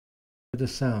the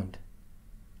sound.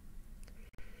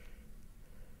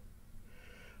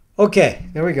 Okay,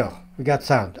 there we go. We got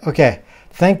sound. Okay,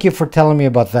 thank you for telling me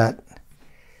about that.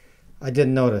 I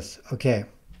didn't notice. Okay,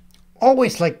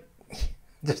 always like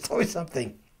there's always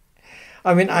something.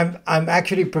 I mean, I'm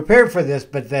actually prepared for this,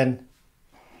 but then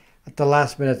at the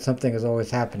last minute something is always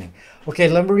happening. Okay,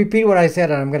 let me repeat what I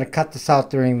said, and I'm going to cut this out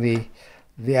during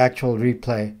the actual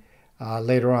replay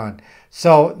later on.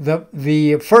 So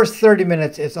the first 30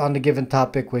 minutes is on the given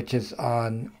topic, which is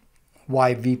on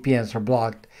why VPNs are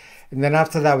blocked. And then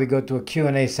after that, we go to a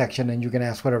Q&A section, and you can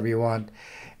ask whatever you want.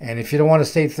 And if you don't want to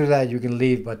stay through that, you can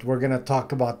leave. But we're going to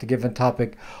talk about the given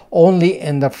topic only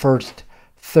in the first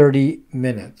 30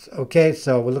 minutes. Okay,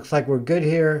 so it looks like we're good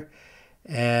here.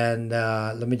 And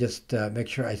let me just make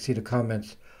sure I see the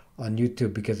comments on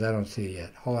YouTube because I don't see it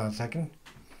yet. Hold on a second.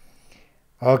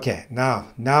 Okay, now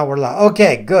we're live.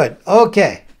 Okay, good.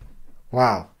 Okay.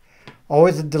 Wow.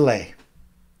 Always a delay.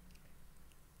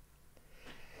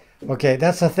 Okay,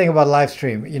 that's the thing about live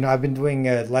stream. You know, I've been doing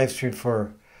a live stream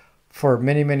for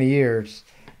many years,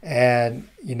 and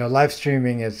you know, live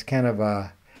streaming is kind of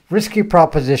a risky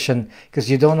proposition because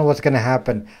you don't know what's going to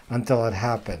happen until it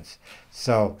happens.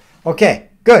 So, okay,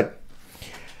 good.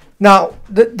 Now,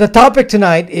 the topic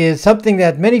tonight is something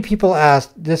that many people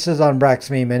asked. This is on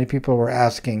BraxMe. Many people were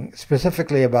asking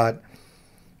specifically about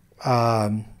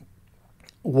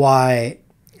why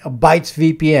Bytes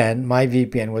VPN, my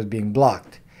VPN, was being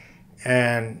blocked.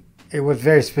 And it was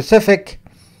very specific.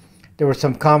 There were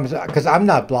some comments because I'm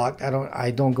not blocked.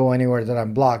 I don't go anywhere that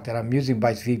I'm blocked, and I'm using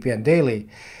Bytes VPN daily.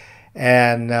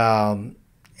 And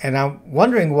I'm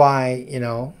wondering why, you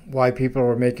know, why people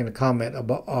were making a comment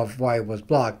of why it was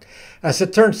blocked. As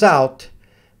it turns out,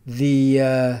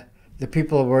 the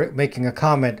people who were making a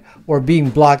comment were being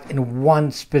blocked in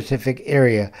one specific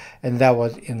area, and that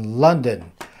was in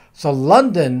London. So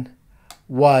London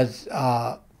was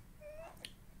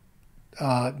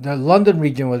the London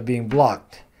region was being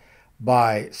blocked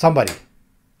by somebody.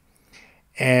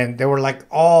 And they were like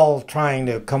all trying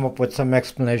to come up with some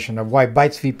explanation of why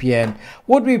Bytes VPN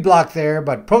would be blocked there,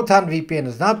 but Proton VPN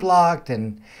is not blocked,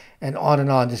 and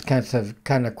on, just kind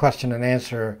of question and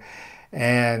answer,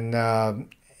 and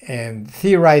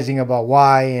theorizing about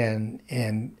why,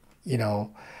 and you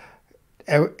know,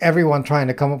 everyone trying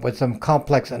to come up with some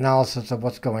complex analysis of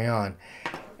what's going on,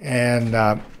 and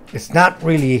it's not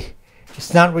really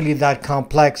that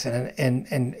complex, and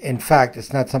in fact,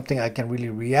 it's not something I can really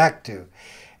react to.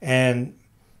 And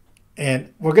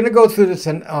we're going to go through this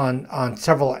on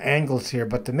several angles here,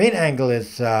 but the main angle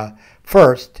is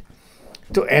first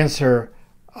to answer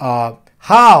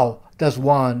how does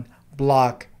one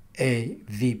block a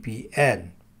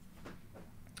VPN?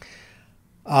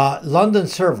 London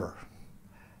server.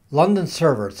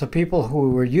 So people who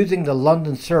were using the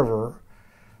London server,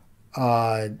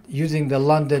 using the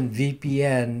London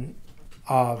VPN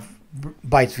of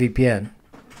Bytes VPN,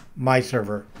 my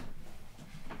server,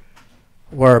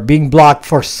 were being blocked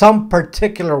for some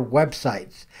particular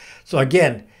websites. So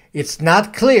again, it's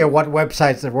not clear what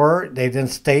websites there were. They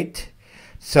didn't state.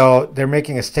 So they're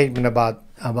making a statement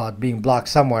about being blocked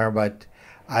somewhere, but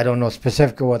I don't know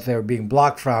specifically what they were being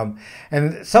blocked from.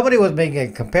 And somebody was making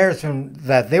a comparison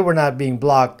that they were not being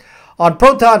blocked on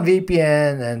Proton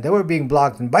VPN, and they were being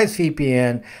blocked in Bytes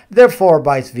VPN. Therefore,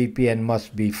 Bytes VPN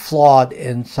must be flawed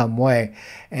in some way.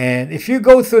 And if you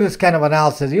go through this kind of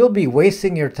analysis, you'll be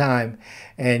wasting your time,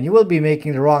 and you will be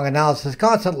making the wrong analysis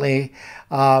constantly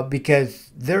because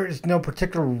there is no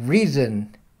particular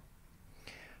reason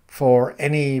for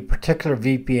any particular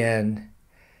VPN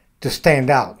to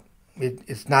stand out.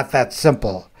 It's not that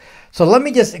simple. So let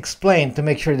me just explain to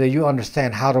make sure that you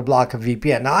understand how to block a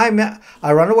VPN. Now,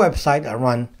 I run a website. I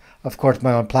run, of course,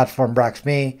 my own platform,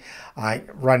 BraxMe. I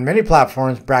run many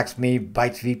platforms, BraxMe,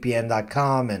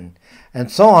 bytesvpn.com,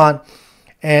 and so on.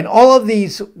 And all of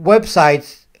these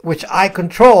websites, which I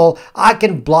control, I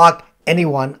can block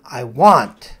anyone I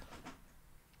want.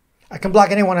 I can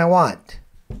block anyone I want.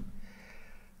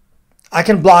 I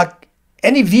can block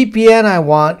any VPN I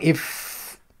want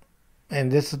and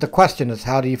this is the question, is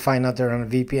how do you find out they're on a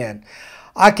VPN?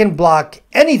 I can block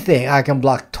anything. I can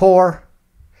block Tor.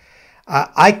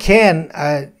 I can,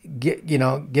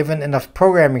 given enough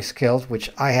programming skills,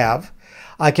 which I have,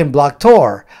 I can block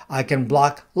Tor. I can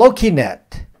block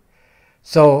LokiNet.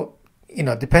 So, you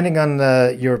know, depending on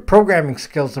your programming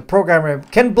skills, the programmer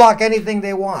can block anything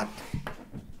they want.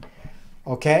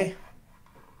 Okay?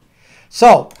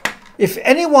 So, if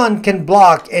anyone can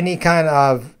block any kind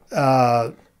of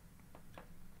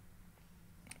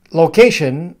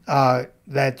location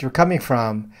that you're coming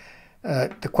from,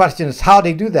 the question is how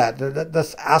they do that.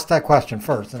 Let's ask that question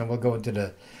first, and then we'll go into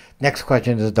the next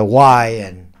question is the why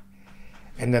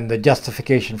and then the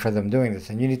justification for them doing this.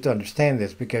 And you need to understand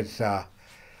this because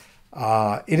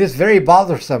it is very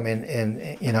bothersome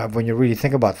in when you really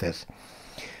think about this.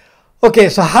 Okay,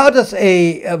 so how does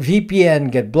a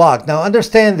VPN get blocked? Now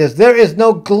understand this, there is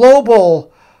no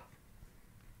global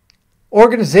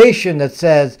organization that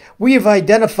says we've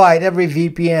identified every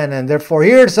VPN and therefore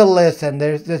here's a list and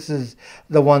this is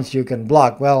the ones you can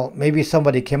block. Well, maybe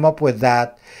somebody came up with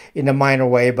that in a minor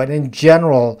way, but in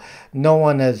general, no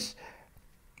one is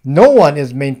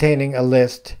maintaining a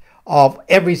list of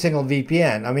every single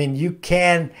VPN. I mean, you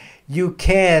can.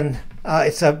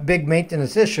 It's a big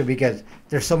maintenance issue because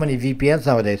there's so many VPNs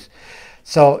nowadays.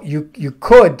 So you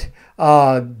could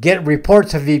get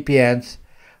reports of VPNs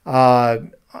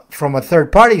from a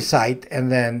third-party site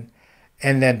and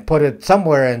then put it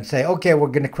somewhere and say, okay, we're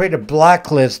going to create a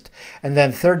blacklist, and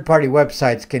then third-party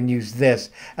websites can use this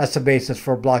as a basis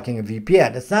for blocking a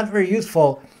VPN. It's not very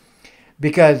useful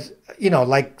because,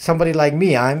 like somebody like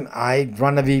me, I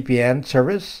run a VPN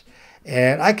service,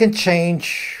 and I can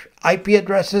change IP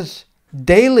addresses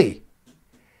daily.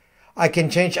 I can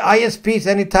change ISPs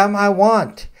anytime I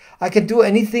want. I can do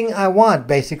anything I want,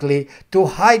 basically, to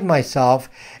hide myself.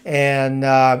 And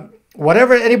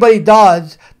whatever anybody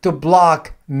does to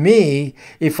block me,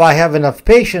 if I have enough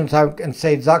patience, I can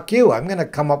say, "Zuck you, I'm going to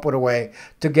come up with a way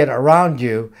to get around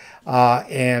you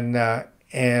and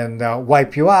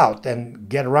wipe you out and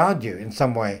get around you in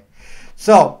some way."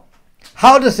 So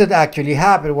how does it actually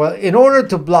happen? Well, in order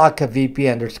to block a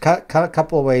VPN, there's a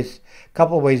couple of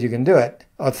ways you can do it,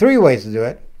 or 3 ways to do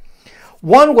it.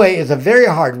 One way is a very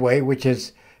hard way, which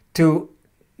is to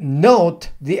note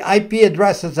the IP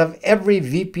addresses of every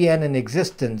VPN in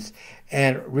existence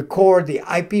and record the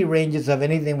IP ranges of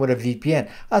anything with a VPN.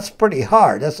 That's pretty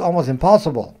hard. That's almost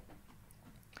impossible.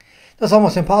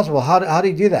 How do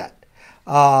you do that?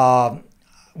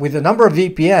 With the number of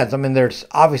VPNs, I mean, there's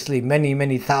obviously many,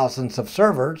 many thousands of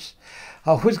servers.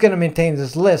 Who's going to maintain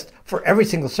this list for every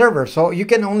single server? So you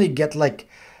can only get like,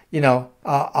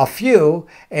 a few.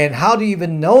 And how do you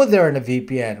even know they're in a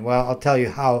VPN? Well, I'll tell you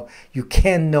how you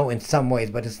can know in some ways,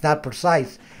 but it's not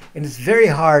precise and it's very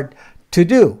hard to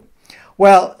do.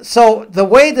 Well, so the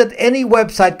way that any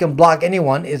website can block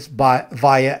anyone is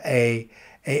via a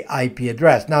IP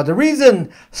address. Now, the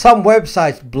reason some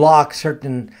websites block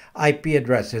certain IP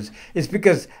addresses is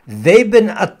because they've been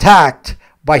attacked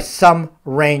by some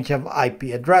range of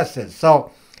IP addresses.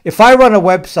 So if I run a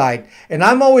website and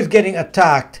I'm always getting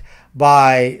attacked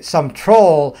by some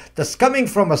troll that's coming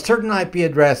from a certain IP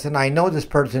address, and I know this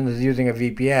person is using a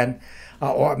VPN,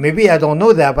 or maybe I don't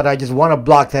know that, but I just want to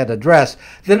block that address,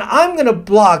 then I'm going to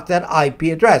block that IP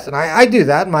address. And I do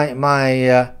that. My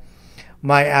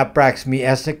app BraxMe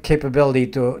has the capability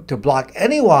to block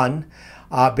anyone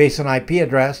based on IP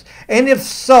address. And if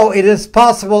so, it is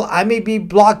possible I may be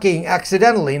blocking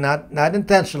accidentally, not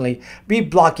intentionally, be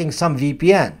blocking some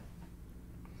VPN.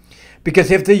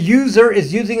 Because if the user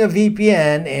is using a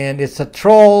VPN and it's a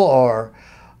troll or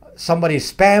somebody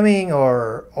spamming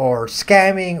or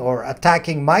scamming or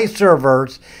attacking my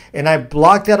servers and I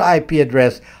block that IP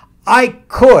address, I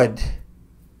could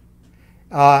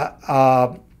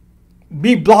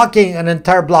be blocking an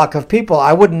entire block of people.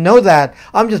 I wouldn't know that.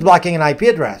 I'm just blocking an IP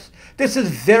address. This is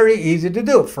very easy to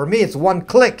do. For me, it's one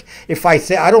click. If I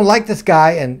say, I don't like this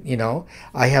guy, and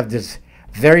I have this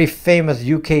very famous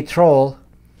UK troll,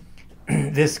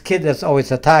 this kid that's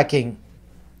always attacking,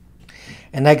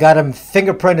 and I got him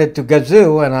fingerprinted to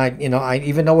Gazoo, and I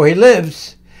even know where he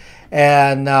lives.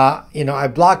 And I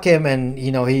block him, and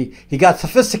he got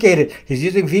sophisticated. He's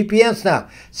using VPNs now.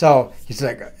 So it's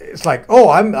like, oh,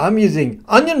 I'm using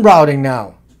onion routing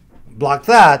now. Block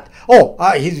that. Oh,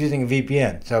 he's using a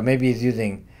VPN. So maybe he's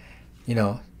using,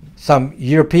 some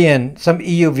EU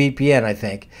VPN, I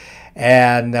think.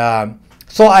 And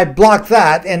so I block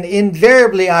that, and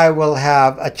invariably I will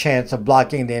have a chance of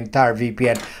blocking the entire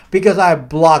VPN because I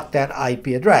blocked that IP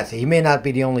address. He may not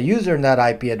be the only user in that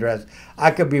IP address.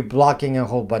 I could be blocking a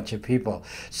whole bunch of people.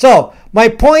 So my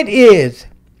point is,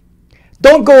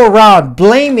 don't go around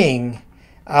blaming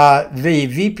the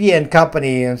VPN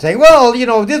company and saying, well,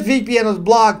 this VPN is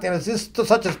blocked and it's just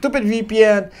such a stupid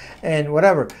VPN and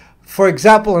whatever. For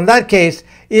example, in that case,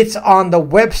 it's on the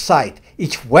website.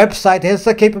 Each website has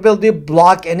the capability to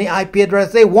block any IP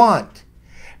address they want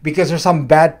because there's some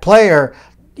bad player,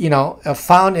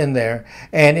 found in there.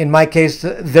 And in my case,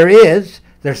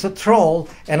 there's a troll,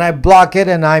 and I block it,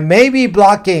 and I may be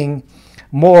blocking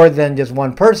more than just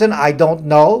one person. I don't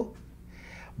know,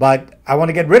 but I want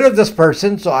to get rid of this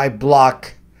person, so I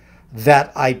block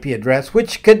that IP address,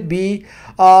 which could be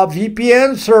a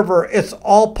VPN server. It's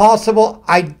all possible.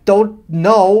 I don't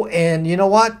know. And you know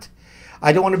what?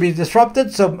 I don't want to be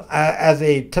disrupted. So as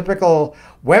a typical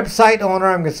website owner,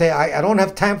 I'm going to say, I don't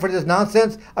have time for this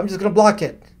nonsense. I'm just going to block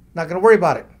it. Not going to worry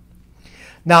about it.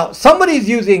 Now, somebody's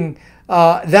using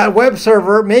that web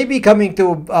server, maybe coming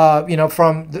to,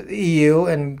 from the EU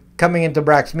and coming into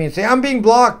Brax.me and say, I'm being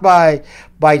blocked by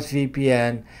Bytes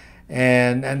VPN.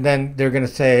 And then they're going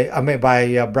to say, by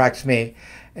Brax.me.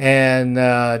 And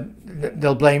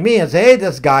they'll blame me and say, hey,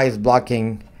 this guy is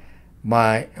blocking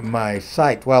my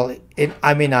site. Well,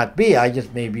 I may not be. I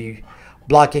just may be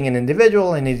blocking an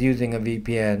individual and he's using a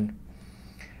VPN.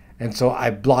 And so I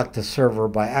blocked the server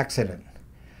by accident.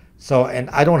 So, and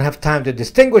I don't have time to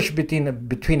distinguish between a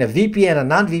VPN and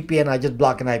non-VPN. I just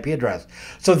block an IP address.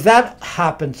 So that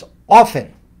happens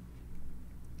often.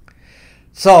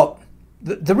 So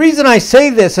the reason I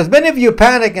say this is many of you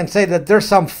panic and say that there's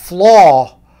some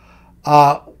flaw,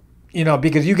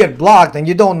 because you get blocked and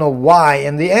you don't know why.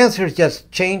 And the answer is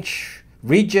just change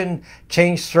region,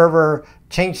 change server,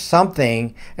 change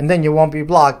something, and then you won't be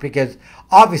blocked, because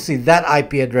obviously that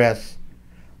IP address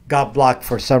got blocked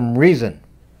for some reason.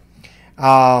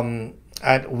 And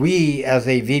we, as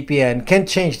a VPN, can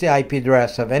change the IP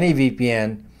address of any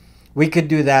VPN. We could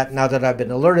do that now that I've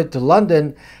been alerted to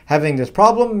London having this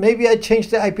problem. Maybe I change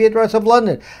the IP address of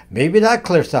London. Maybe that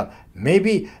clears up.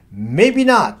 Maybe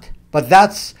not. But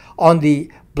that's on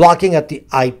the blocking at the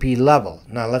IP level.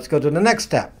 Now let's go to the next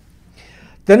step.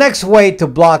 The next way to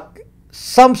block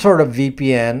some sort of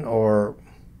VPN, or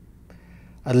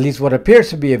at least what appears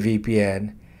to be a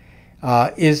VPN,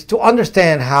 is to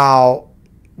understand how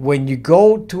when you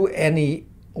go to any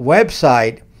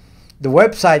website, the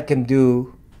website can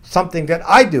do something that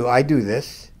I do. I do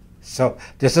this. So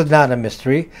this is not a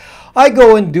mystery. I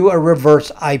go and do a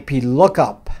reverse IP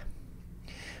lookup.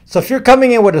 So if you're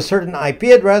coming in with a certain IP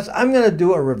address, I'm going to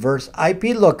do a reverse IP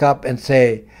lookup and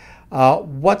say,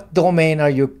 what domain are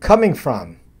you coming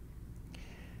from?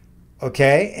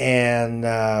 Okay, and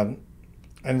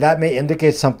that may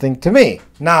indicate something to me.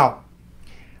 Now,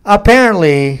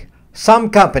 apparently, some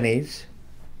companies,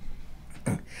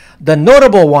 the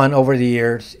notable one over the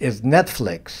years is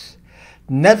Netflix.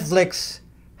 Netflix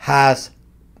has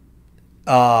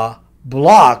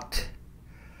blocked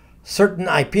certain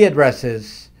IP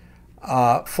addresses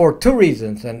for two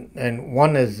reasons, and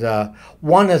one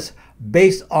is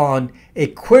based on a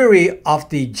query of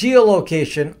the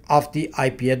geolocation of the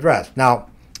IP address. Now,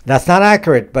 that's not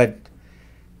accurate, but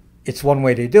it's one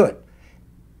way to do it.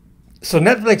 So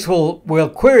Netflix will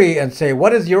query and say,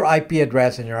 what is your IP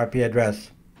address? And your IP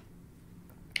address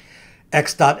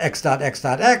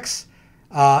x.x.x.x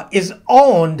is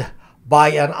owned by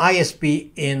an ISP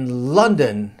in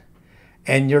London,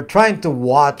 and you're trying to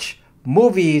watch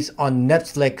movies on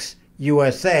Netflix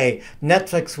USA.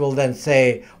 Netflix will then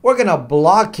say, we're going to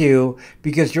block you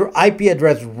because your IP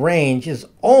address range is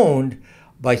owned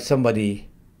by somebody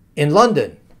in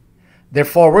London.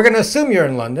 Therefore, we're going to assume you're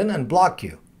in London and block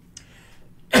you.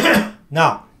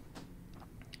 Now,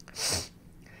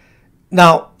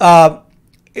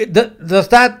 does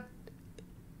that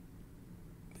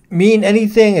mean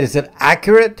anything? Is it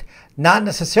accurate? Not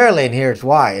necessarily, and here's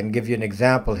why, and give you an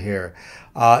example here.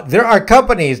 There are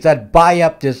companies that buy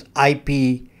up these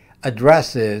IP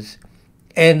addresses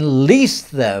and lease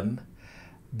them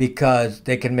because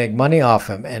they can make money off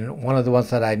them. And one of the ones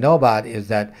that I know about is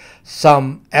that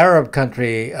some Arab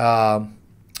country, is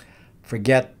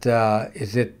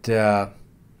it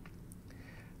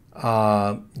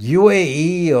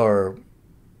UAE or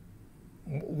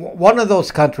one of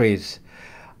those countries,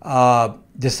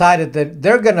 decided that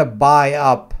they're going to buy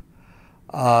up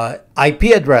IP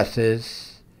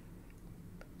addresses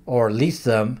or lease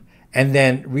them and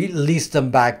then release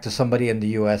them back to somebody in the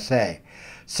USA.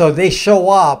 So they show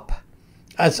up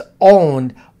as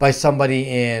owned by somebody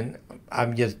in,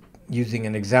 I'm just using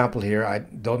an example here, I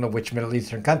don't know which Middle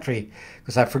Eastern country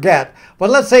because I forget, but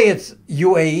let's say it's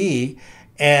UAE,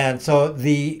 and so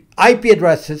the IP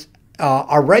addresses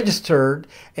are registered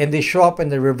and they show up in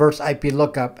the reverse IP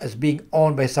lookup as being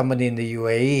owned by somebody in the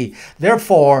UAE.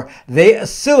 Therefore, they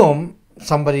assume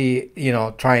somebody,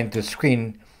 trying to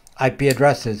screen IP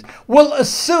addresses will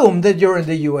assume that you're in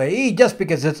the UAE just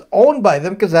because it's owned by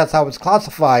them, because that's how it's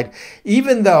classified,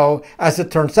 even though, as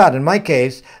it turns out, in my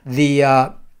case, the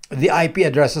IP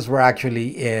addresses were actually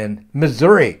in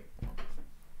Missouri.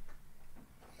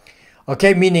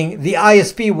 Okay, meaning the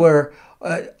ISP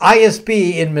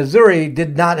in Missouri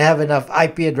did not have enough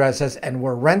IP addresses and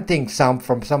were renting some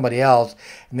from somebody else,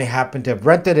 and they happened to have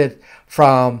rented it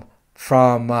from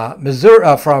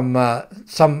Missouri, from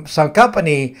some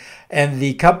company, and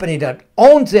the company that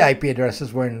owns the IP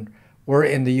addresses were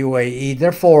in the UAE.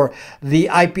 Therefore, the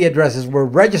IP addresses were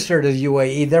registered as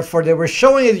UAE. Therefore, they were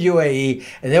showing as UAE,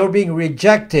 and they were being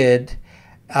rejected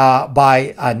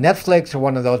by Netflix or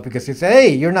one of those because they said, "Hey,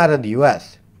 you're not in the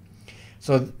U.S."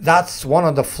 So that's one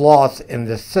of the flaws in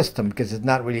this system, because it's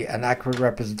not really an accurate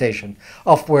representation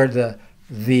of where the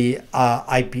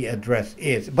IP address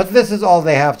is. But this is all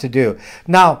they have to do.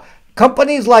 Now,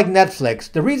 companies like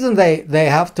Netflix, the reason they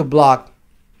have to block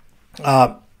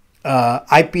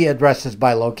IP addresses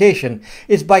by location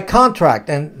is by contract,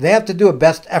 and they have to do a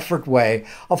best effort way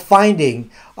of finding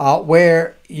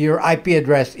where your IP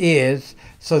address is,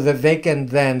 so that they can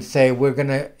then say, we're going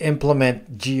to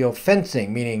implement geofencing,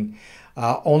 meaning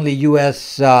only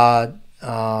U.S.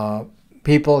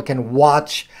 People can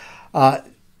watch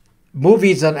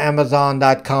movies on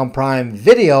Amazon.com Prime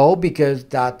Video, because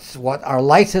that's what our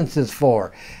license is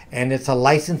for. And it's a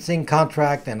licensing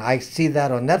contract, and I see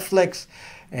that on Netflix,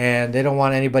 and they don't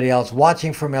want anybody else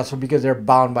watching from elsewhere because they're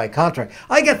bound by contract.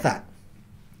 I get that.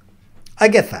 I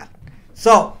get that.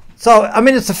 So I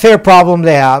mean, it's a fair problem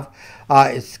they have.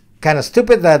 It's kind of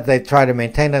stupid that they try to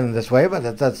maintain it in this way,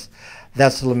 but that's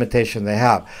the limitation they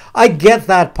have. I get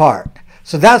that part.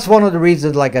 So that's one of the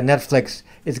reasons, like, a Netflix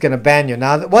is going to ban you.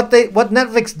 Now, what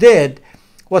Netflix did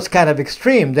was kind of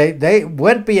extreme. They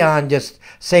went beyond just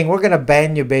saying, we're going to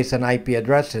ban you based on IP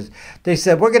addresses. They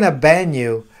said, we're going to ban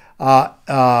you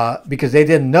because they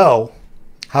didn't know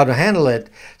how to handle it.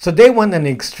 So they went in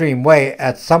an extreme way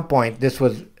at some point. This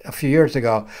was a few years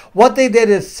ago. What they did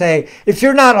is say, if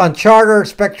you're not on Charter,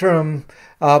 Spectrum,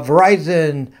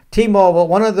 Verizon, T-Mobile,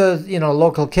 one of the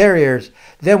local carriers,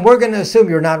 then we're going to assume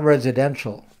you're not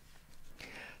residential.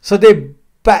 So they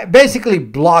basically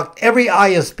blocked every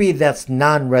ISP that's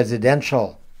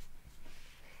non-residential.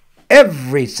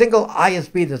 Every single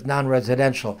ISP that's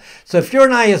non-residential. So if you're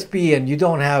an ISP and you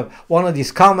don't have one of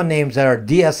these common names that are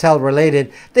DSL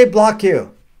related, they block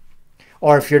you.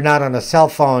 Or if you're not on a cell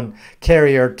phone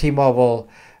carrier, T-Mobile,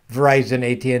 Verizon,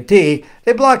 AT&T,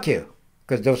 they block you,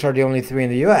 because those are the only three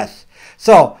in the U.S.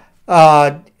 So,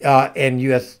 and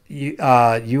U.S.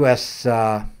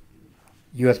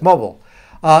 Mobile.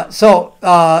 So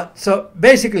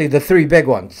basically the three big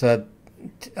ones,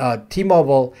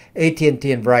 T-Mobile,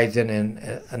 AT&T, and Verizon,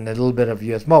 and a little bit of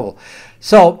U.S. Mobile.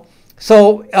 So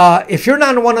if you're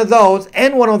not one of those,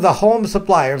 and one of the home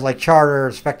suppliers like Charter,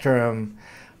 Spectrum,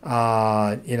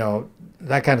 that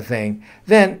kind of thing,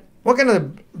 then we're going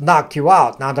to knock you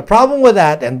out. Now, the problem with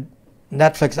that, and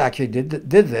Netflix actually did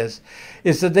this,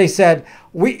 is that they said,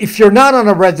 if you're not on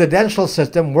a residential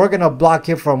system, we're going to block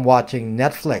you from watching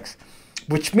Netflix.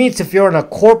 Which means if you're on a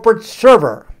corporate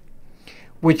server,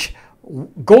 which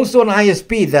goes to an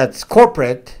ISP that's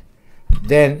corporate,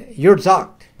 then you're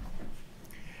zucked.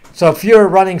 So if you're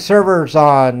running servers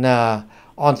on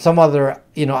some other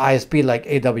ISP like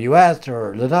AWS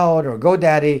or Linode or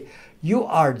GoDaddy, you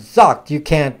are zucked. You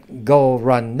can't go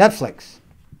run Netflix.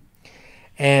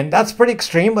 And that's pretty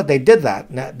extreme, but they did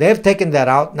that. Now, they've taken that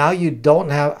out. Now I don't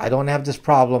have this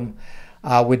problem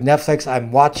with Netflix.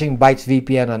 I'm watching Bytes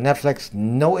VPN on Netflix.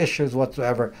 No issues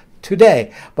whatsoever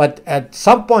today. But at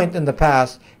some point in the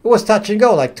past, it was touch and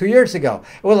go, like 2 years ago.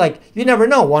 It was like, you never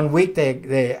know. 1 week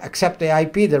they accept the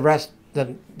IP, the rest,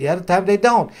 the other time they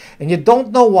don't. And you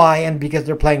don't know why, and because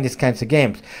they're playing these kinds of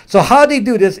games. So how they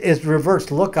do this is reverse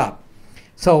lookup.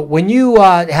 So when you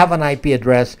have an IP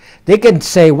address, they can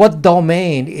say what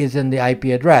domain is in the IP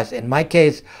address. In my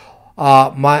case,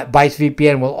 my Bytes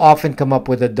VPN will often come up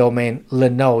with a domain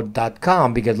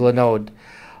linode.com, because Linode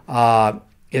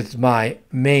is my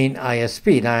main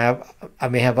ISP. Now I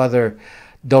may have other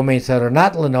domains that are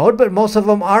not Linode, but most of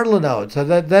them are Linode. So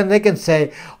then they can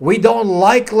say, we don't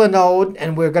like Linode,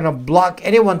 and we're going to block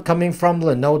anyone coming from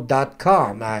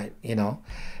linode.com.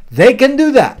 They can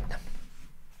do that.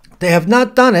 They have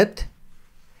not done it,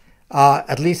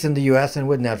 at least in the U.S. and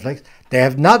with Netflix. They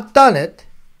have not done it.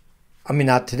 I mean,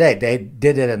 not today. They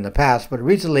did it in the past, but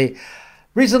recently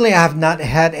I have not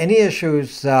had any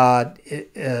issues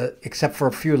except for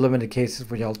a few limited cases,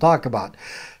 which I'll talk about.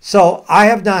 So I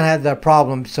have not had that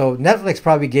problem. So Netflix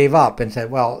probably gave up and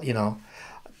said, well,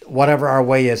 whatever our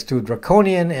way is too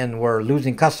draconian, and we're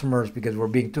losing customers because we're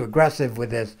being too aggressive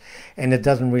with this, and it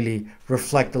doesn't really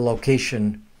reflect the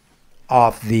location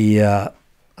of the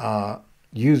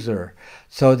user.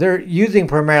 So they're using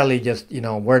primarily just,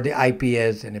 where the IP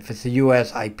is, and if it's a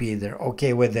US IP, they're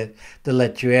okay with it. They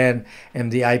let you in, and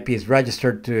the IP is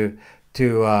registered to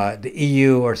the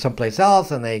EU or someplace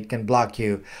else, and they can block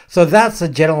you. So that's the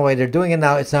general way they're doing it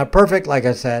now. It's not perfect, like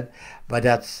I said, but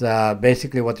that's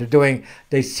basically what they're doing.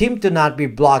 They seem to not be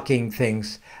blocking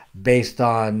things based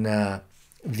on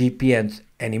VPNs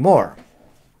anymore,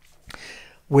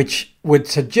 which would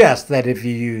suggest that if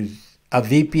you use a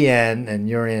VPN and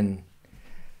you're in,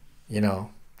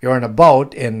 you're in a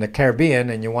boat in the Caribbean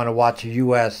and you want to watch a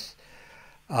U.S.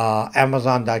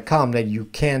 Amazon.com, then you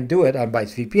can do it on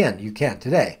VPN. You can't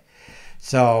today.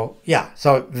 So yeah,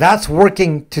 so that's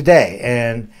working today.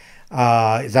 And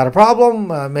is that a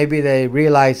problem? Maybe they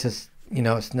realize it's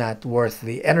not worth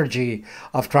the energy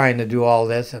of trying to do all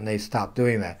this, and they stopped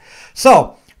doing that.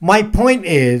 So my point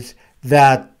is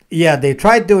that, yeah, they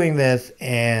tried doing this,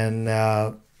 and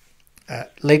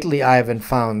lately I haven't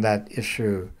found that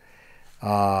issue,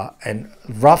 and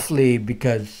roughly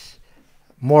because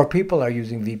more people are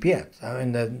using VPNs. I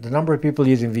mean, the number of people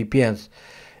using VPNs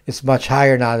is much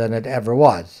higher now than it ever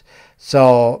was.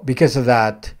 So because of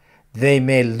that, they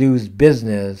may lose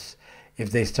business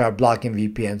if they start blocking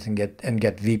VPNs and get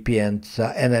VPNs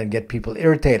and then get people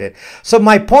irritated. So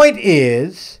my point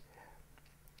is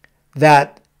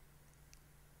that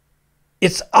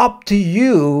it's up to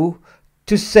you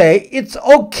to say it's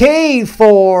okay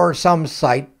for some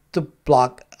site to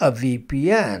block a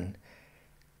VPN.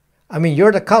 I mean,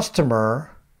 you're the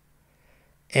customer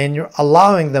and you're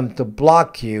allowing them to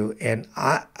block you. And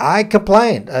I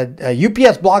complained.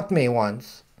 UPS blocked me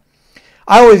once.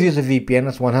 I always use a VPN.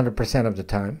 That's 100% of the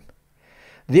time.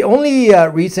 The only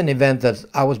recent event that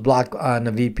I was blocked on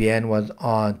a VPN was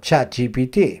on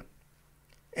ChatGPT.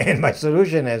 And my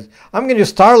solution is I'm going to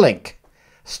use Starlink.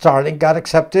 Starlink got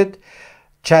accepted.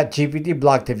 ChatGPT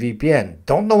blocked the VPN.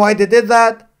 Don't know why they did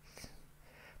that.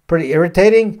 Pretty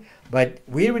irritating. But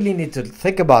we really need to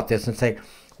think about this and say,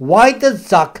 why the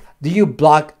Zuck do you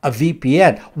block a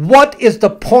VPN? What is the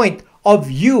point of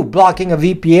you blocking a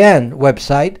VPN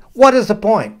website? What is the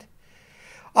point?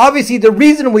 Obviously, the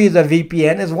reason we use a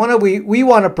VPN is we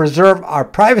want to preserve our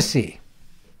privacy.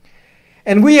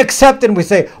 And we accept and we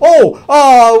say,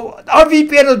 our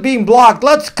VPN is being blocked.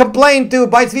 Let's complain to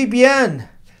VPN.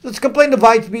 Let's complain to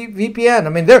VPN. I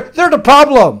mean, they're the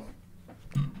problem.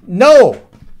 No.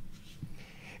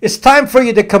 It's time for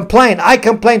you to complain. I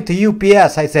complained to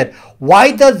UPS. I said,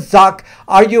 why the Zuck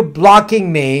are you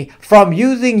blocking me from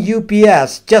using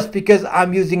UPS just because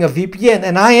I'm using a VPN?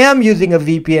 And I am using a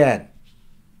VPN.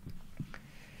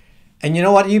 And you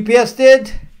know what UPS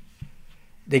did?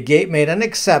 They made an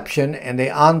exception and they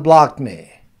unblocked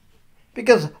me.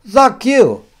 Because Zuck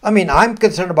you. I mean, I'm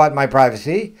concerned about my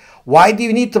privacy. Why do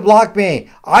you need to block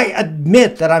me? I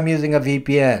admit that I'm using a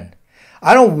VPN.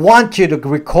 I don't want you to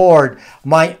record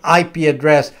my IP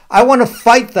address. I want to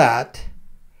fight that.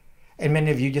 And many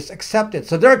of you just accept it.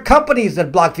 So there are companies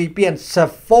that block VPN.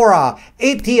 Sephora,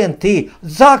 AT&T,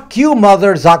 Zuck you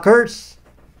mother Zuckers.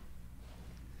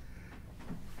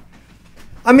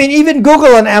 I mean, even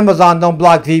Google and Amazon don't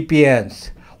block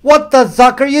VPNs. What the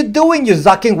Zuck are you doing? You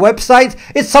zucking websites?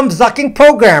 It's some zucking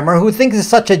programmer who thinks he's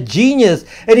such a genius.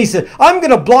 And he said, I'm going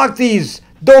to block these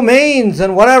domains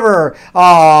and whatever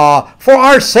for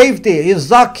our safety. Is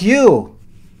Zuck you?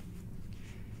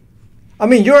 I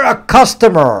mean, you're a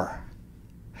customer.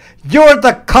 You're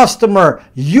the customer.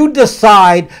 You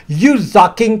decide. You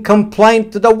zucking complain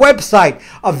to the website.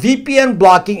 A VPN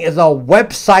blocking is a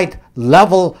website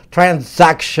level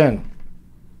transaction.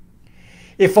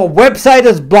 If a website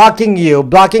is blocking you,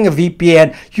 blocking a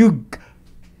VPN,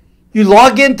 you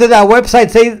log into that website,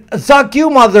 say, Zuck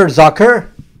you mother Zucker.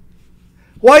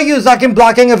 Why are you Zucking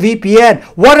blocking a VPN?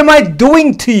 What am I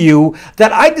doing to you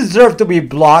that I deserve to be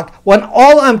blocked when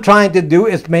all I'm trying to do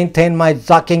is maintain my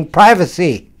Zucking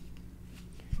privacy?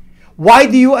 Why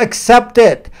do you accept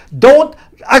it? Don't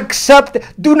accept it.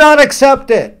 Do not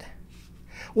accept it.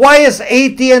 Why is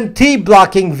AT&T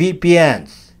blocking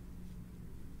VPNs?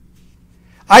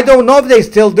 I don't know if they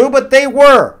still do, but they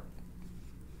were.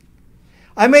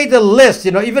 I made a list,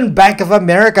 even Bank of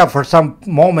America for some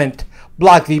moment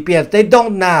block VPNs. They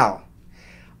don't now.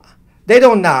 They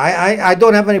don't now. I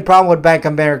don't have any problem with Bank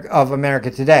of America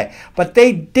today. But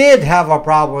they did have a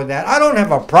problem with that. I don't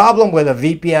have a problem with a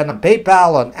VPN on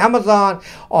PayPal, on Amazon,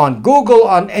 on Google,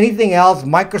 on anything else,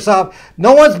 Microsoft.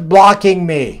 No one's blocking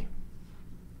me.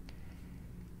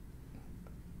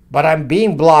 But I'm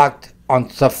being blocked on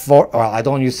Sephora. Well, I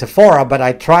don't use Sephora, but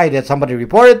I tried it. Somebody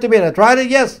reported to me and I tried it.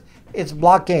 Yes, it's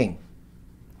blocking.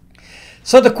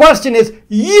 So the question is,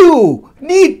 you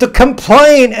need to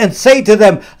complain and say to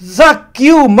them, Zuck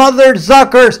you mother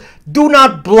Zuckers, do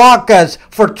not block us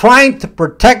for trying to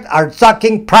protect our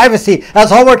Zucking privacy.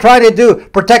 That's all we're trying to do,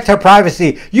 protect our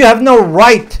privacy. You have no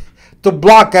right to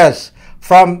block us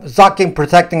from Zucking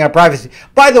protecting our privacy.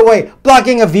 By the way,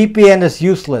 blocking a VPN is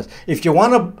useless. If you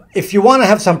want to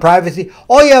have some privacy,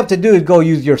 all you have to do is go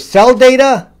use your cell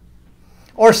data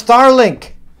or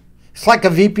Starlink. It's like a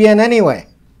VPN anyway.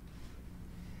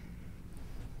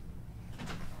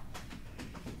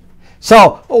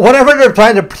 So whatever they're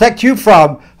trying to protect you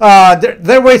from,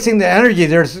 they're wasting the energy.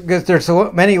 There's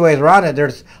so many ways around it.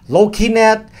 There's low-key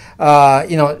net.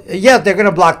 Yeah, they're going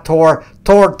to block Tor.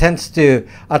 Tor tends to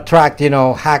attract,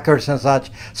 hackers and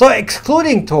such. So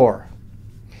excluding Tor,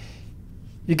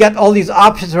 you got all these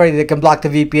options already that can block the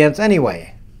VPNs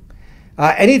anyway.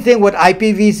 Anything with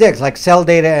IPv6, like cell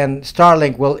data and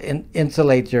Starlink, will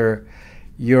insulate your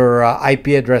IP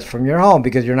address from your home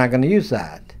because you're not going to use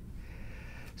that.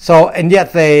 So, and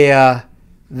yet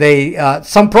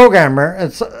some programmer,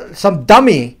 some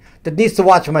dummy that needs to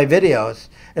watch my videos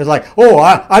is like, oh,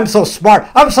 I'm so smart.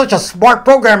 I'm such a smart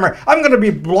programmer. I'm going to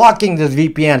be blocking these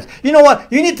VPNs. You know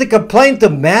what? You need to complain to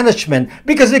management,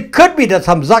 because it could be that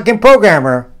some Zucking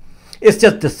programmer is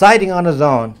just deciding on his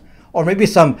own, or maybe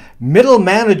some middle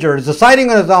manager is deciding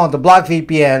on his own to block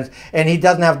VPNs, and he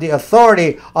doesn't have the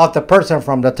authority of the person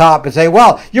from the top and say,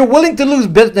 well, you're willing to lose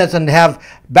business and have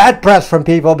bad press from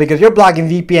people because you're blocking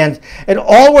VPNs, and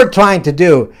all we're trying to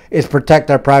do is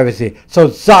protect our privacy. So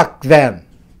Zuck them.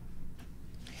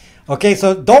 Okay,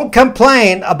 so don't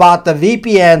complain about the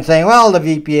VPN saying, well, this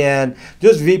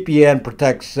VPN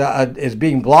protects, is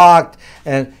being blocked.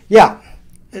 And yeah,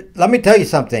 let me tell you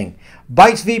something.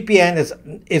 Bytes VPN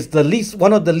is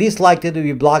one of the least likely to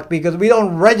be blocked because we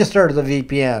don't register as a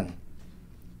VPN.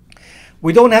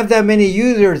 We don't have that many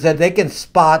users that they can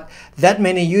spot that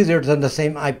many users on the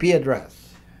same IP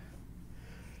address.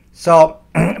 So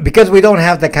because we don't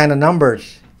have that kind of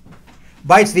numbers,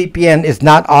 Bytes VPN is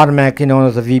not automatically known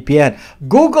as a VPN.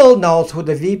 Google knows who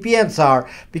the VPNs are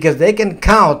because they can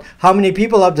count how many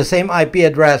people have the same IP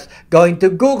address going to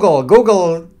Google.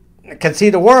 Google can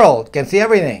see the world, can see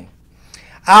everything.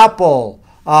 Apple,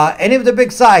 any of the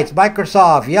big sites,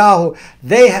 Microsoft, Yahoo,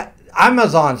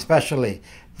 Amazon especially,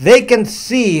 they can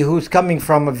see who's coming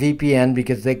from a VPN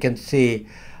because they can see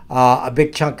a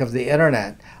big chunk of the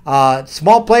internet.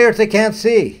 Small players they can't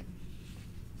see.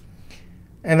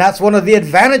 And that's one of the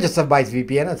advantages of Bytes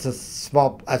VPN. As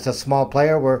a small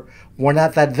player, we're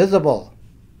not that visible.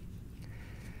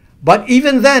 But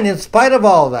even then, in spite of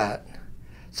all that,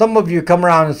 some of you come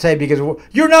around and say, because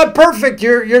you're not perfect,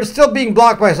 you're still being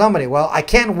blocked by somebody. Well, I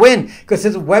can't win because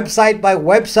it's website by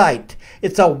website.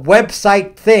 It's a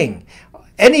website thing.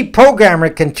 Any programmer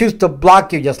can choose to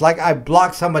block you, just like I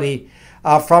blocked somebody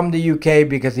from the UK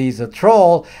because he's a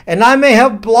troll, and I may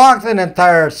have blocked an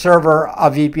entire server,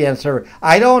 a VPN server.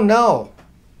 I don't know.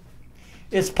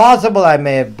 It's possible I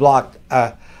may have blocked.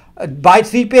 Bytes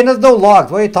VPN has no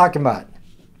logs. What are you talking about?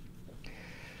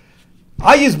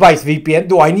 I use Bytes VPN.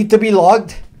 Do I need to be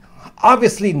logged?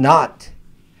 Obviously not.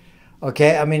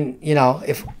 Okay, I mean,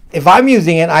 if I'm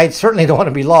using it, I certainly don't want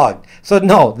to be logged. So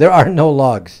no, there are no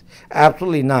logs.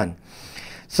 Absolutely none.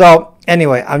 So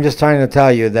anyway, I'm just trying to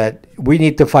tell you that we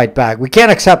need to fight back. We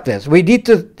can't accept this. We need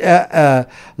to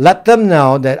let them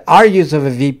know that our use of a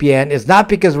VPN is not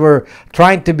because we're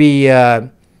trying to be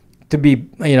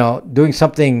doing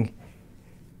something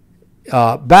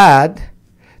bad.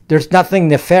 There's nothing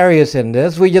nefarious in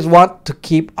this. We just want to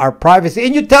keep our privacy.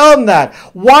 And you tell them that.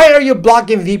 Why are you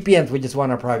blocking VPNs? We just want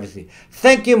our privacy.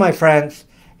 Thank you, my friends.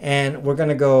 And we're going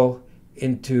to go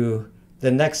into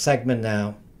the next segment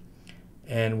now.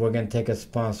 And we're going to take a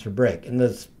sponsor break. And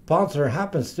the sponsor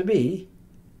happens to be,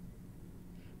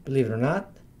 believe it or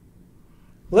not,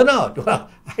 Linode. Well,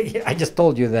 I just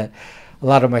told you that a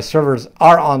lot of my servers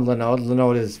are on Linode.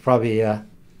 Linode is probably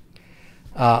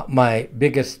my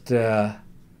biggest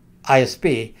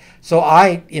ISP. So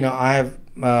I have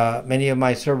many of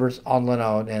my servers on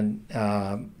Linode,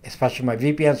 and especially my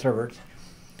VPN servers.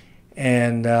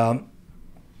 And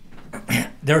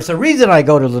there's a reason I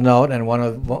go to Linode, and one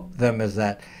of them is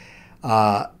that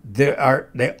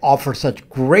they offer such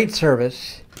great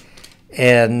service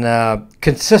and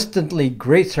consistently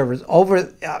great service.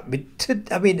 We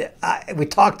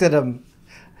talk to them.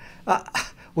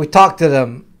 We talk to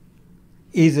them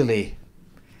easily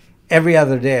every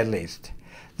other day at least.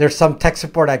 There's some tech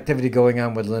support activity going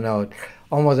on with Linode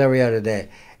almost every other day,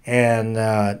 and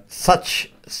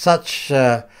such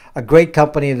a great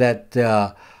company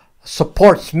that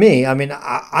supports me. I mean,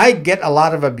 I get a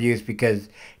lot of abuse because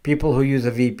people who use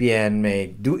a VPN may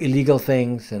do illegal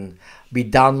things and be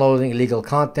downloading illegal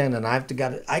content, and I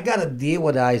gotta deal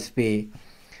with ISP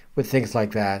with things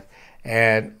like that.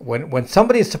 And when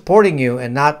somebody is supporting you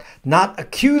and not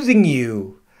accusing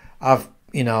you of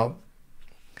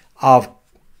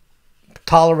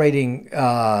tolerating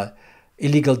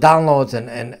illegal downloads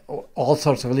and all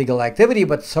sorts of illegal activity,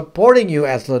 but supporting you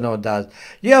as Linode does.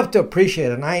 You have to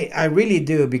appreciate it, and I really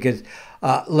do, because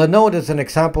Linode is an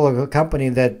example of a company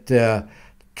that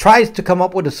tries to come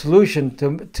up with a solution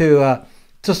to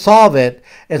solve it,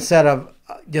 instead of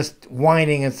just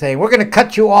whining and saying, we're going to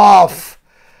cut you off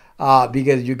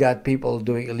because you got people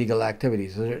doing illegal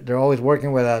activities. So they're always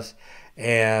working with us,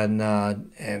 and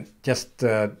just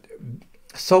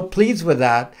so pleased with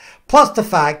that. Plus the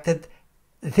fact that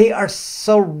they are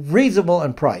so reasonable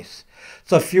in price.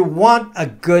 So if you want a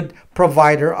good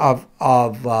provider of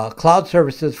cloud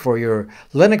services for your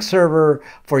Linux server,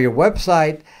 for your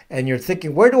website, and you're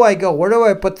thinking, where do I go? Where do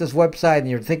I put this website? And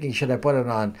you're thinking, should I put it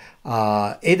on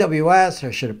AWS,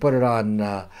 or should I put it on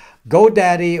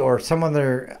GoDaddy or some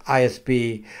other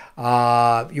ISP?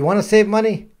 You want to save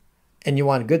money and you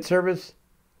want good service?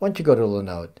 Why don't you go to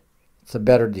Linode? It's a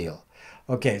better deal.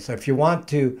 Okay, so if you want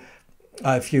to,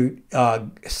 if you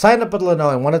sign up with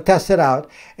Linode and want to test it out,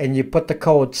 and you put the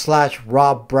code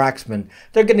 /RobBraxman,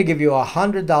 they're going to give you a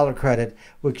 $100 credit,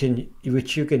 which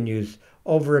you can use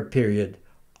over a period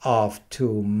of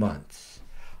 2 months.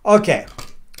 Okay,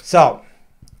 so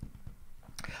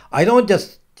I don't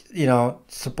just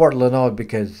support Linode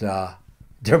because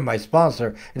they're my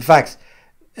sponsor. In fact,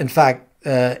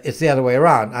 it's the other way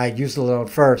around. I used Linode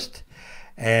first,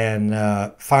 and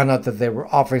found out that they were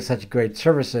offering such great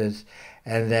services,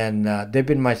 and then they've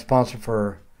been my sponsor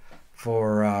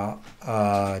for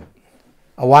a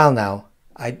while now.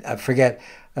 I forget,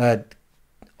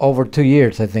 over 2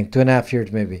 years, I think, 2.5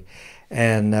 years maybe,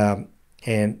 and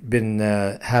been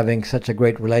having such a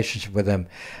great relationship with them.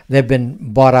 They've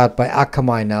been bought out by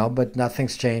Akamai now, but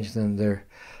nothing's changed, and they're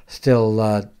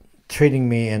still treating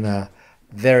me in a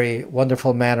very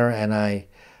wonderful manner, and I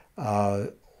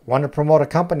want to promote a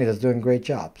company that's doing a great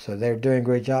job. So they're doing a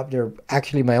great job. They're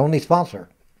actually my only sponsor.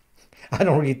 I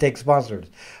don't really take sponsors,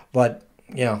 but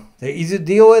they're easy to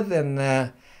deal with, and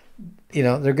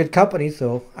they're good companies,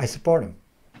 so I support them.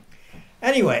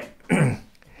 Anyway,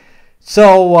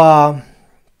 so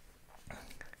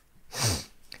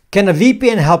can a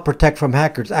VPN help protect from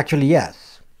hackers? Actually,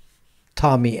 yes.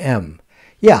 Tommy M.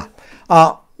 Yeah.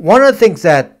 One of the things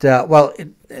that,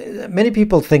 many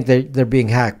people think they're being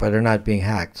hacked, but they're not being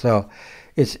hacked. So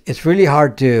it's really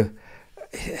hard to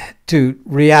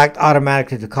react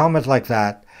automatically to comments like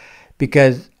that,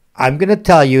 because I'm going to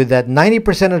tell you that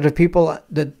 90% of the people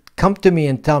that come to me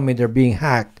and tell me they're being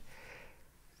hacked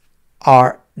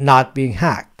are not being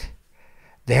hacked.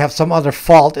 They have some other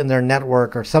fault in their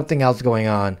network or something else going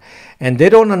on, and they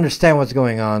don't understand what's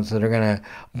going on, so they're going to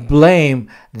blame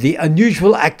the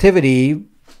unusual activity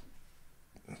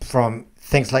from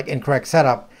things like incorrect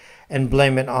setup and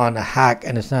blame it on a hack,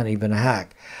 and it's not even a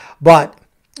hack. But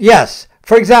yes,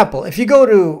 for example, if you go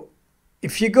to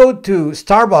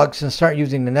Starbucks and start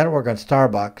using the network on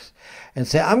Starbucks and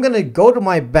say, I'm going to go to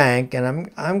my bank and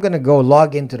I'm going to go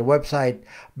log into the website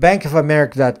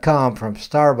bankofamerica.com from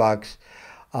Starbucks,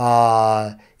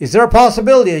 is there a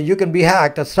possibility that you can be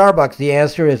hacked at Starbucks? The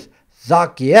answer is,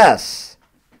 Zuck, yes.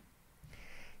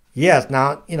 Yes.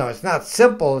 Now, it's not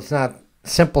simple. It's not a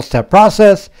simple step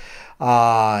process.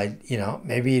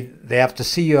 Maybe they have to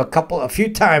see you a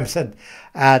few times at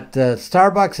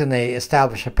Starbucks, and they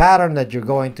establish a pattern that you're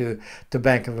going to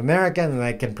Bank of America, and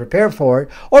they can prepare for it.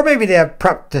 Or maybe they have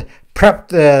prepped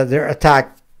their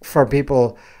attack for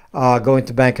people going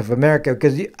to Bank of America,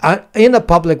 because in a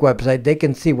public website, they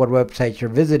can see what websites you're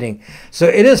visiting. So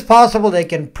it is possible they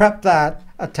can prep that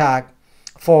attack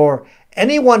for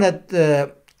anyone at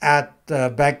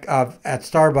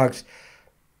Starbucks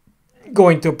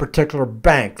going to a particular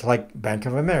bank, like Bank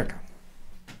of America.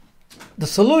 The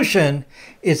solution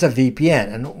is a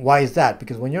VPN. And why is that?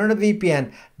 Because when you're in a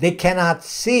VPN, they cannot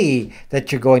see that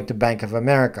you're going to Bank of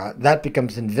America. That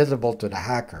becomes invisible to the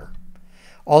hacker.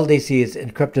 All they see is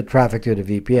encrypted traffic to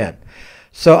the VPN.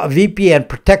 So a VPN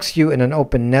protects you in an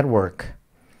open network.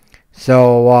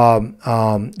 So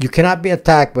you cannot be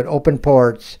attacked with open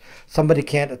ports. Somebody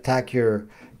can't attack your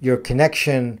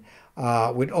connection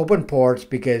with open ports,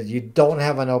 because you don't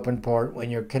have an open port when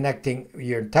you're connecting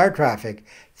your entire traffic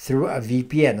through a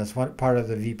VPN. That's one part of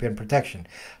the VPN protection.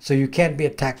 So you can't be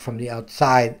attacked from the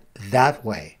outside that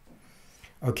way.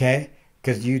 Okay?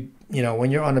 Because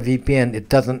when you're on a VPN, it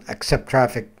doesn't accept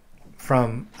traffic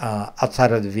from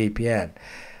outside of the VPN.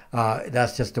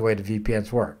 That's just the way the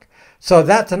VPNs work. So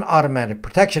that's an automatic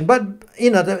protection. But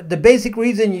the basic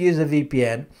reason you use a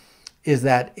VPN is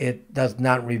that it does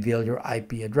not reveal your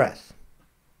IP address,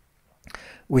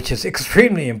 which is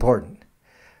extremely important.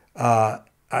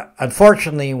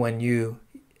 Unfortunately, when you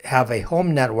have a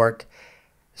home network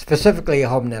specifically a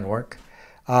home network.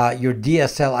 Your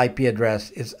DSL IP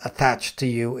address is attached to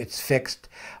you. It's fixed.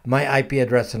 My IP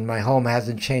address in my home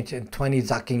hasn't changed in 20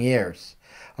 zucking years.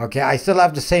 Okay, I still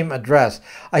have the same address.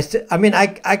 I mean, I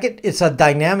get it's a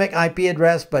dynamic IP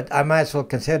address, but I might as well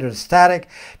consider it static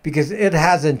because it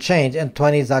hasn't changed in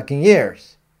 20 zucking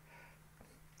years.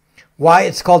 Why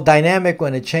it's called dynamic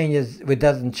when it changes, it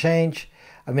doesn't change.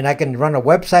 I mean, I can run a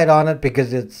website on it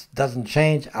because it doesn't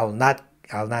change. I'll not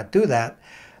do that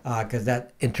because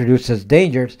that introduces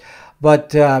dangers. But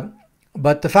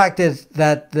the fact is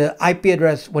that the IP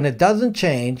address, when it doesn't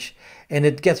change and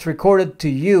it gets recorded to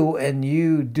you and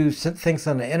you do things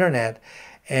on the internet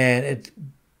and it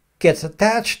gets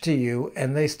attached to you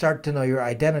and they start to know your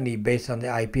identity based on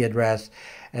the IP address,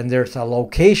 and there's a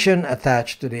location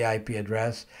attached to the IP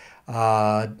address.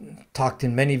 Talked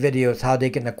in many videos how they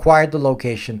can acquire the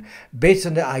location based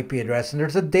on the IP address, and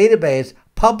there's a database,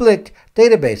 public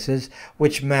databases,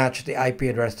 which match the IP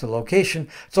address to location.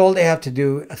 So all they have to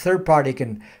do, a third party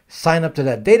can sign up to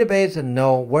that database and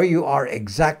know where you are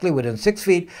exactly within 6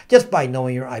 feet just by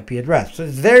knowing your IP address. So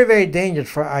it's very, very dangerous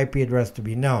for IP address to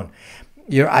be known.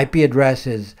 Your IP address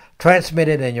is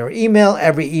transmitted in your email.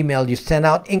 Every email you send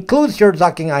out includes your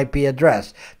zucking IP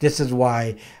address. This is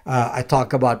why I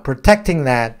talk about protecting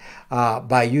that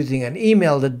by using an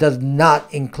email that does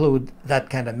not include that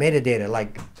kind of metadata,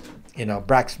 like, you know,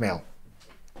 Braxmail.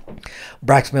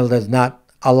 Braxmail does not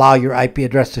allow your IP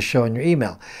address to show in your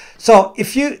email. So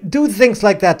if you do things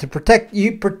like that to protect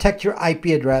your IP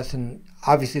address, and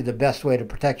obviously the best way to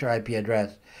protect your IP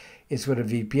address is with a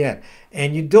VPN.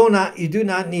 And you do not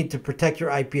need to protect your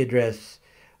IP address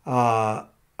on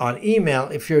email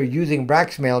if you're using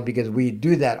Braxmail, because we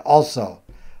do that also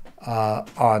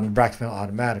on Braxmail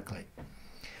automatically.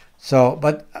 So,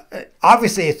 but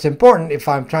obviously it's important if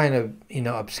I'm trying to, you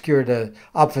know,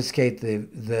 obfuscate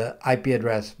the IP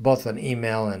address both on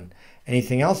email and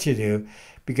anything else you do,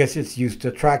 because it's used to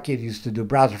track you, it's used to do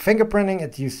browser fingerprinting,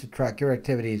 it's used to track your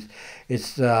activities.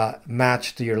 It's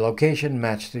matched to your location,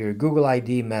 matched to your Google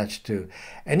ID, matched to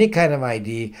any kind of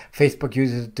ID. Facebook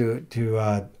uses it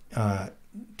to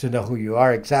know who you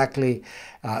are exactly.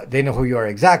 They know who you are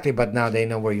exactly, but now they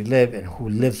know where you live and who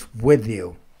lives with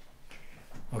you.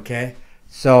 Okay,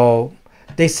 so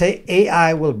they say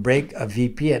AI will break a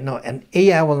VPN. No, an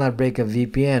AI will not break a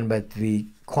VPN, but the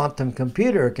quantum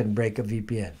computer can break a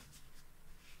VPN.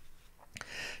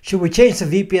 Should we change the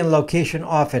VPN location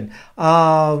often?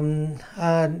 Not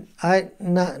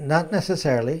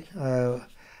necessarily.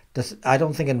 I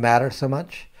don't think it matters so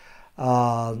much.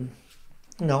 No.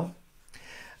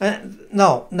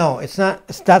 No, it's not.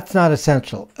 That's not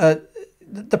essential.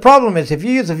 The problem is if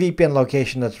you use a VPN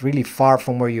location that's really far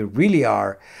from where you really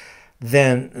are,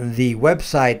 then the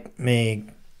website may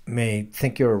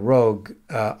think you're a rogue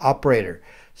operator.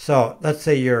 So let's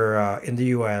say you're in the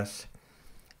U.S.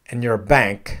 and you're a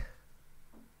bank,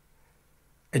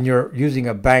 and you're using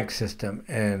a bank system,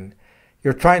 and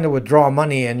you're trying to withdraw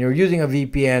money, and you're using a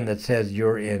VPN that says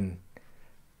you're in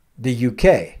the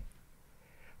UK.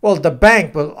 Well, the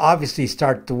bank will obviously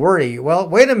start to worry. Well,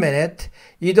 wait a minute.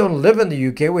 You don't live in the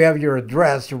UK. We have your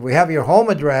address. We have your home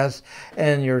address,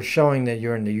 and you're showing that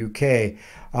you're in the UK.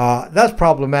 That's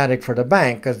problematic for the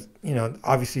bank because, you know,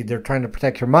 obviously they're trying to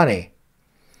protect your money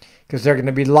because they're going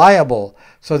to be liable.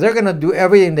 So they're going to do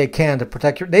everything they can to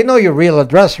protect your. They know your real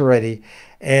address already,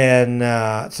 and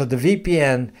so the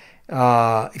VPN.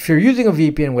 If you're using a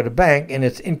VPN with a bank and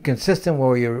it's inconsistent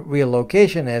where your real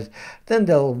location is, then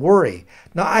they'll worry.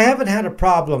 Now, I haven't had a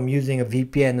problem using a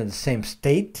VPN in the same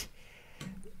state.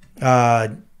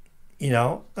 That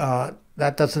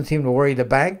doesn't seem to worry the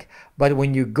bank. But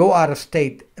when you go out of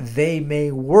state, they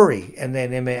may worry, and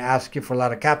then they may ask you for a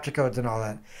lot of captcha codes and all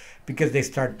that because they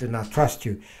start to not trust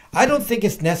you. I don't think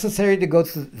it's necessary to go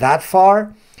that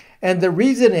far. And the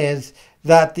reason is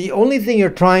that the only thing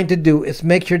you're trying to do is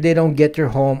make sure they don't get your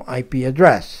home IP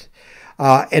address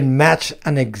and match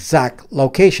an exact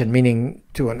location, meaning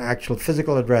to an actual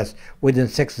physical address within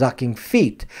 6 zucking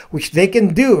feet, which they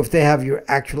can do if they have your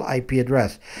actual IP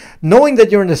address. Knowing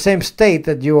that you're in the same state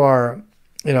that you are,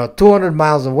 200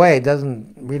 miles away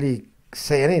doesn't really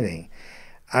say anything.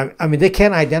 I mean, they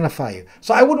can't identify you.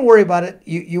 So I wouldn't worry about it.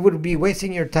 You would be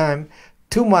wasting your time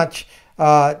too much.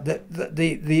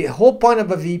 The whole point of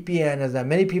a VPN is that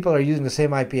many people are using the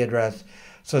same IP address,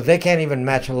 so they can't even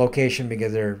match a location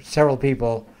because there are several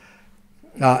people.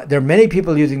 There are many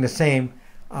people using the same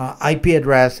IP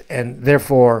address, and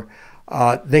therefore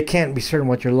they can't be certain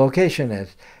what your location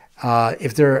is.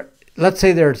 Let's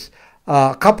say there's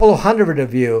a couple of hundred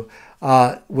of you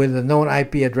with a known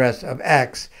IP address of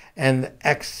X, and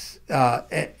X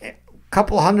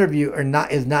couple hundred of you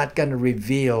is not going to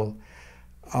reveal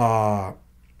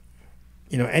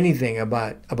anything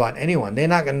about anyone. They're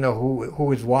not going to know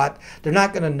who is what. They're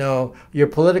not going to know your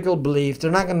political beliefs.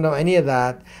 They're not going to know any of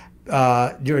that,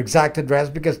 your exact address,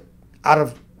 because out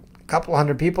of a couple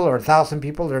hundred people or 1,000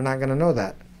 people, they're not going to know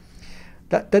that.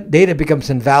 That data becomes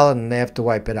invalid and they have to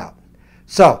wipe it out.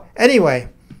 So anyway,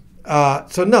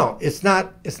 so no, it's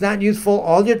not useful.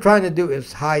 All you're trying to do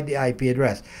is hide the IP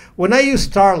address. When I use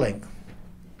Starlink,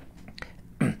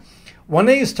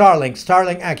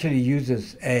 Starlink actually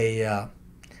uses a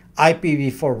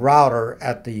IPv4 router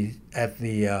at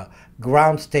the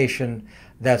ground station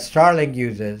that Starlink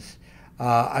uses.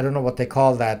 I don't know what they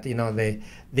call that.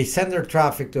 They send their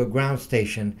traffic to a ground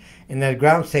station, and that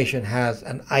ground station has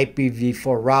an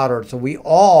IPv4 router. So we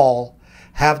all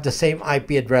have the same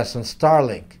IP address on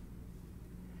Starlink,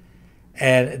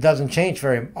 and it doesn't change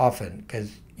very often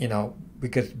because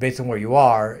based on where you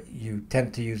are, you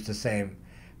tend to use the same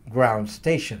ground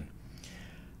station.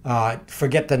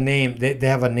 Forget the name. They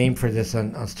have a name for this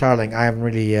on Starlink. I haven't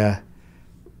really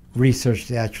researched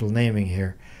the actual naming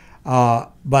here.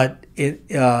 But in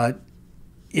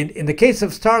the case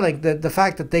of Starlink, the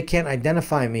fact that they can't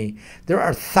identify me, there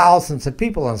are thousands of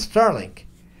people on Starlink.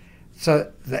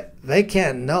 So they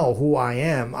can't know who I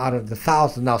am out of the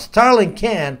thousands. Now, Starlink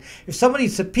can. If somebody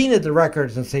subpoenaed the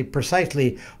records and say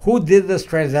precisely who did this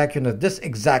transaction at this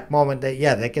exact moment,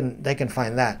 they can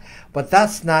find that. But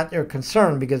that's not their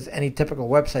concern, because any typical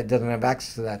website doesn't have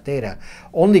access to that data.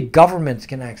 Only governments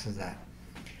can access that.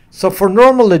 So for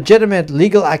normal, legitimate,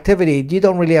 legal activity, you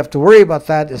don't really have to worry about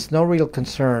that. It's no real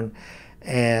concern.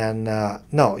 And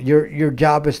no, your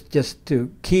job is just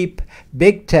to keep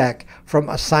big tech from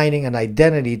assigning an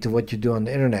identity to what you do on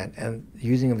the internet. And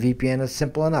using a VPN is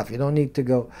simple enough. You don't need to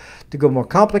go more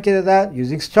complicated than that.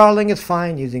 Using Starlink is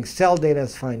fine. Using cell data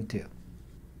is fine too.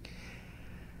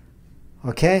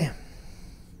 Okay.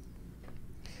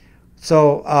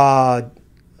 So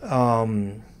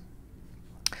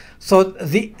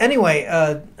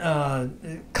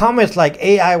comments like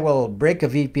AI will break a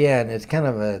VPN is kind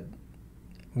of a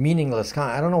meaningless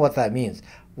comment. I don't know what that means.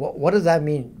 What does that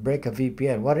mean, break a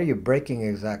VPN? What are you breaking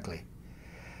exactly?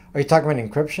 Are you talking about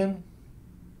encryption?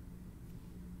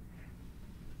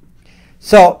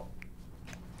 So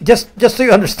just so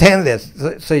you understand this,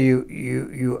 so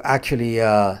you actually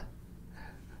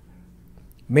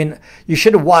you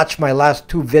should have watched my last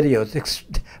two videos.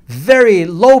 Very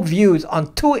low views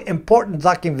on two important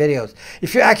ducking videos.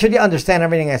 If you actually understand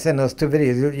everything I said in those two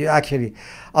videos, you actually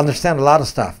understand a lot of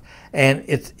stuff. And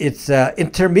it's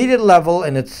intermediate level,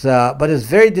 and but it's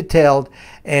very detailed.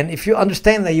 And if you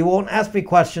understand that, you won't ask me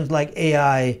questions like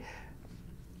AI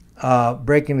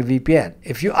breaking the VPN.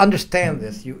 If you understand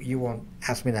this, you won't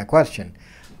ask me that question.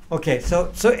 Okay,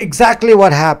 so exactly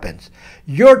what happens.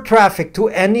 Your traffic to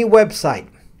any website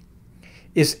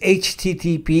is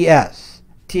HTTPS,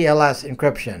 TLS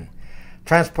encryption,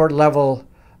 transport level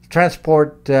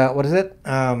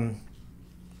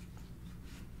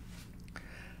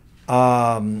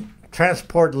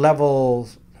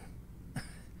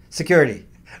security.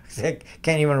 I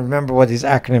can't even remember what these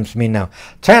acronyms mean now.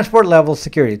 Transport level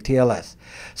security, TLS.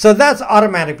 So that's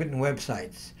automatic in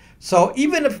websites. So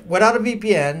even if without a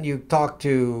VPN, you talk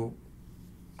to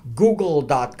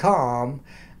google.com,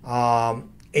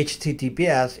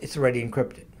 HTTPS, it's already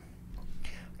encrypted.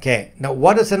 Okay, now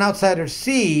what does an outsider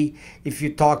see if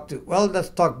you talk to, well, let's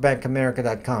talk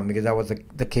bankofamerica.com, because that was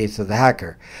the case of the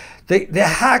hacker. The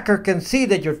hacker can see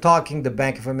that you're talking to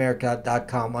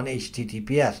bankofamerica.com on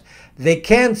HTTPS. They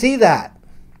can see that,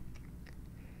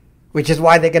 which is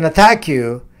why they can attack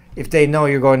you if they know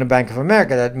you're going to Bank of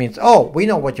America. That means, oh, we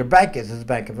know what your bank is. It's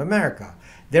Bank of America.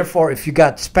 Therefore, if you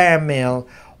got spam mail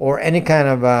or any kind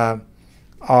of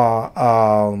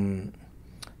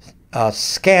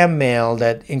scam mail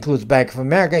that includes Bank of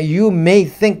America, you may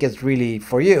think it's really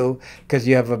for you because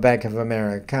you have a Bank of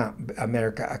America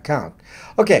account.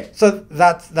 Okay, so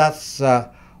that's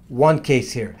one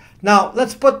case here. Now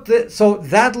let's put so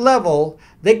that level,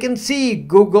 they can see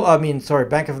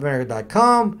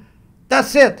bankofamerica.com.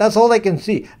 That's it. That's all they can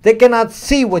see. They cannot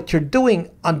see what you're doing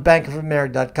on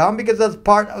bankofamerica.com because that's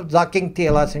part of ducking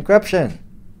TLS encryption.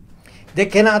 They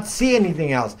cannot see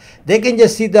anything else. They can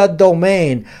just see the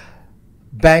domain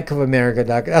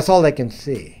bankofamerica.com. That's all they can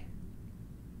see.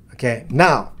 Okay,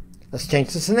 now let's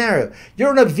change the scenario.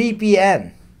 You're in a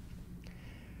VPN.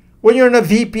 When you're in a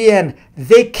VPN,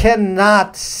 they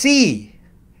cannot see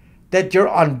that you're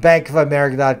on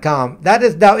bankofamerica.com. That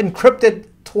is now encrypted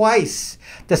twice.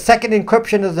 The second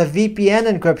encryption is a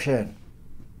VPN encryption.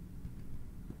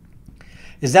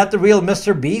 Is that the real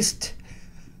Mr. Beast?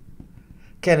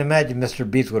 Can't imagine Mr.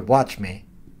 Beast would watch me.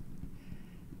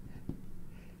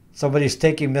 Somebody's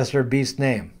taking Mr. Beast's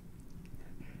name.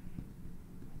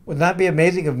 Wouldn't that be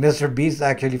amazing if Mr. Beast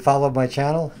actually followed my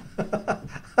channel?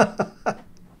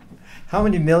 How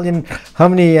many million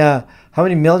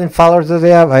followers do they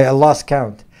have? I lost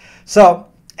count. So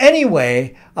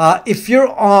anyway, if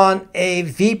you're on a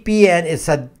VPN, it's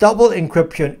a double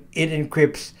encryption. It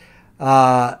encrypts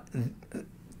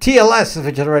TLS,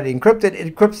 which is already encrypted,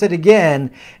 it encrypts it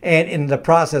again, and in the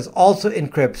process also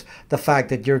encrypts the fact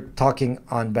that you're talking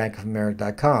on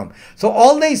bankofamerica.com. So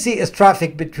all they see is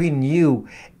traffic between you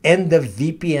and the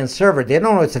VPN server. They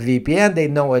don't know it's a VPN. They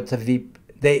know it's a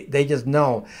they just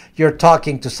know you're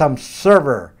talking to some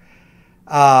server.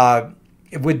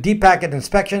 With deep packet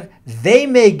inspection, they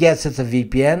may guess it's a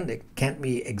VPN. They can't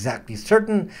be exactly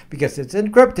certain because it's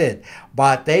encrypted,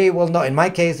 but they will know. In my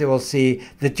case, they will see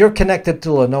that you're connected to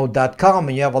Linode.com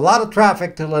and you have a lot of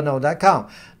traffic to Linode.com.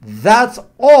 That's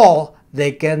all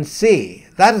they can see.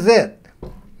 That is it.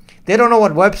 They don't know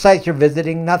what websites you're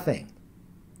visiting, nothing.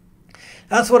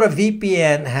 That's what a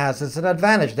VPN has as an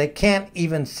advantage. They can't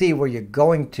even see where you're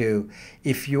going to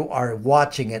if you are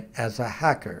watching it as a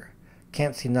hacker.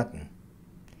 Can't see nothing.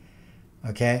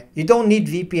 Okay, you don't need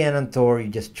VPN and Tor. You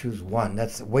just choose one.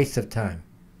 That's a waste of time.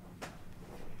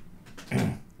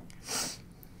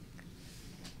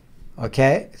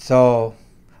 Okay, so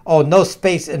no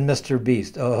space in Mr.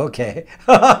 Beast. Oh, okay.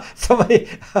 Somebody,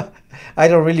 I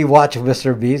don't really watch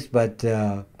Mr. Beast, but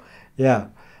yeah,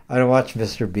 I don't watch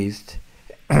Mr. Beast.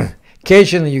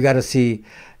 Occasionally, you got to see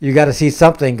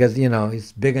something because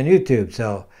he's big on YouTube,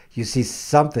 so you see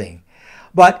something.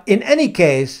 But in any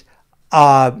case,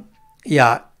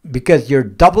 yeah, because you're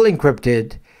double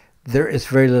encrypted, there is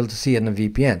very little to see in a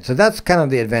VPN. So that's kind of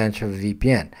the advantage of a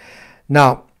VPN.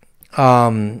 Now,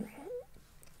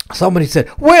 somebody said,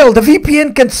 well, the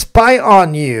VPN can spy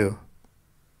on you.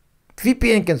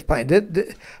 VPN can spy.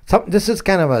 This is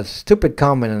kind of a stupid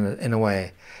comment in a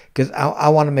way, because I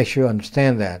want to make sure you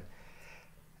understand that.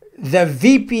 The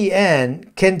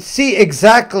VPN can see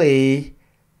exactly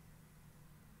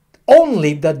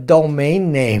only the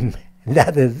domain name.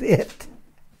 That is it.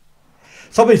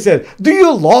 Somebody said, do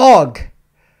you log?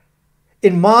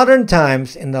 In modern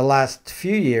times, in the last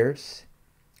few years,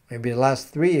 maybe the last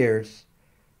 3 years,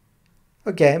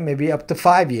 okay, maybe up to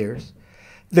 5 years,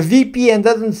 the VPN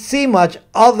doesn't see much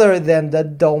other than the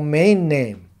domain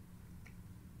name.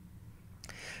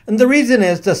 And the reason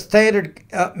is the standard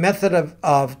method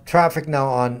of traffic now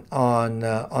on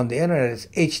the internet is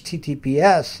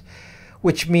HTTPS,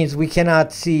 which means we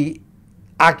cannot see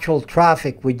actual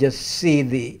traffic. We just see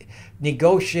the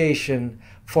negotiation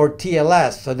for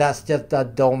TLS. So that's just the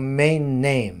domain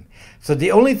name. So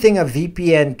the only thing a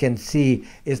VPN can see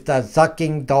is the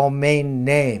sucking domain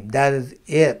name. That is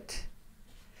it.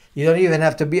 You don't even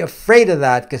have to be afraid of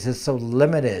that because it's so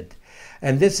limited.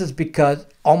 And this is because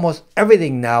almost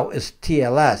everything now is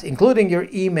TLS, including your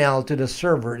email to the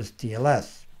server is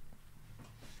TLS.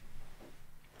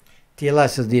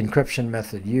 TLS is the encryption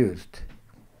method used.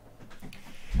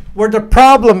 Where the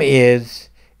problem is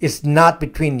not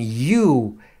between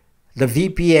you, the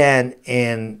VPN,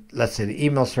 and let's say the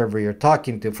email server you're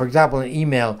talking to. For example, an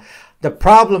email, the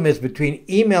problem is between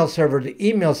email server to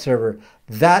email server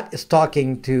that is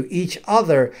talking to each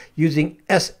other using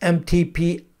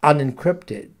SMTP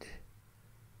unencrypted.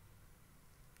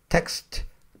 Text,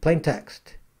 plain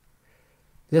text.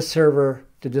 This server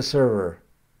to this server.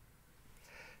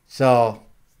 So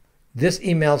this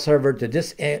email server to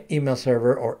this email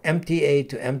server, or MTA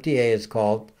to MTA is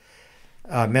called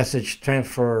message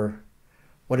transfer.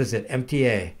 What is it?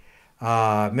 MTA.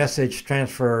 Message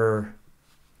transfer.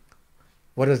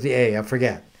 What is the A? I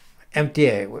forget.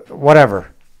 MTA.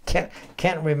 Whatever.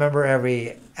 Can't remember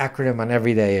every acronym on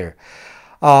every day here.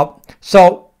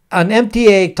 So an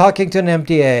MTA talking to an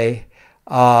MTA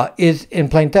is in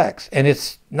plain text, and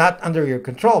it's not under your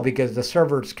control because the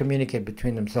servers communicate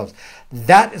between themselves.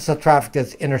 That is the traffic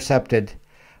that's intercepted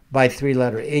by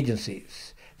 3-letter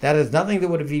agencies. That has nothing to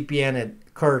do with a VPN. It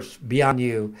occurs beyond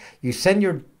you. You send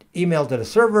your email to the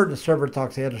server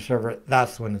talks to the other server,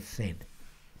 that's when it's seen.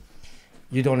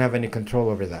 You don't have any control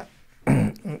over that.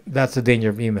 That's the danger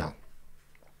of email.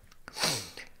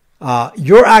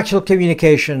 Your actual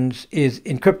communications is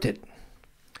encrypted.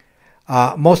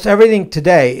 Most everything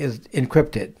today is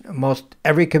encrypted. Most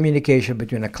every communication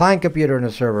between a client computer and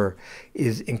a server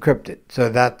is encrypted. So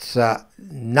that's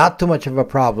not too much of a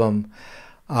problem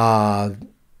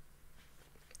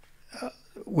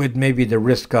with maybe the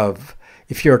risk of,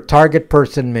 if you're a target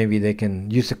person, maybe they can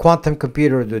use a quantum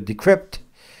computer to decrypt,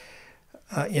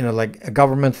 like a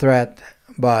government threat.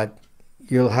 But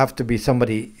you'll have to be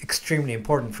somebody extremely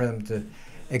important for them to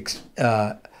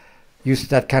use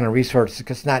that kind of resource,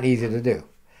 because it's not easy to do.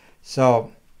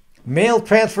 So, mail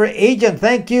transfer agent,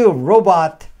 thank you,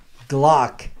 Robot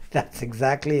Glock. That's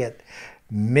exactly it.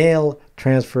 Mail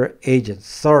transfer agent.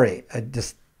 Sorry,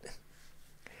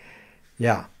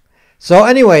 yeah. So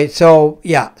anyway,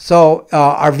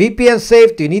 are VPNs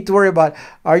safe? Do you need to worry about,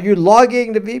 are you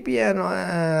logging the VPN?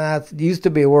 That used to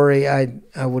be a worry. I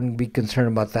wouldn't be concerned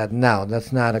about that now.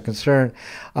 That's not a concern.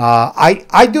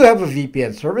 I do have a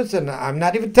VPN service, and I'm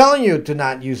not even telling you to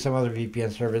not use some other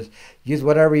VPN service. Use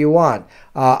whatever you want.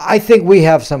 I think we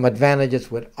have some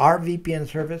advantages with our VPN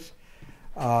service,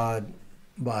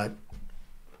 but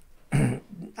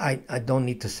I don't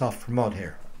need to self-promote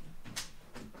here.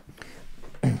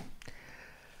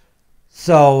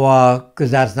 So,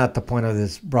 because that's not the point of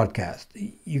this broadcast.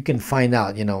 You can find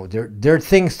out, there are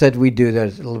things that we do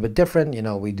that's a little bit different.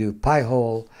 We do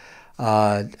Pi-hole,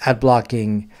 ad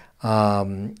blocking,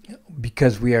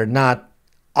 because we are not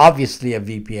obviously a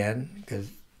VPN, because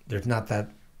there's not that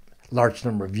large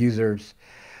number of users.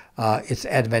 It's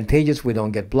advantageous. We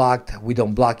don't get blocked. We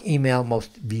don't block email.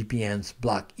 Most VPNs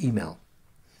block email,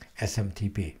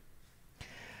 SMTP.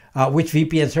 Which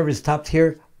VPN service topped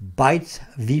here?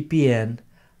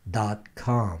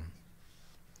 bytesvpn.com,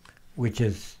 which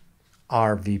is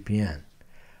our VPN.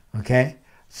 Okay,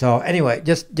 so anyway,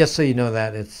 just so you know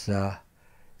that it's a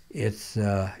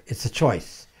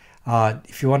choice.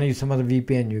 If you want to use some other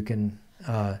VPN, you can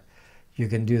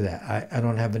do that. I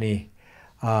don't have any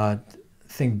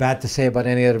thing bad to say about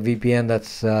any other VPN.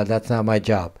 That's not my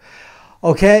job.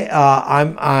 Okay,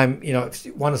 I'm if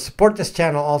you want to support this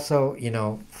channel also,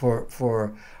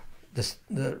 for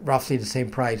roughly the same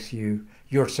price,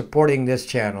 you're supporting this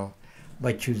channel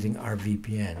by choosing our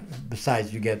VPN.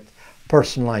 Besides, you get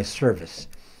personalized service.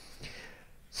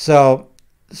 So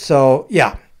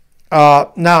yeah.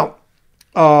 Now,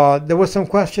 there was some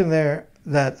question there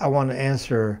that I want to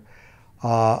answer.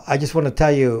 I just want to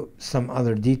tell you some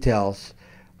other details.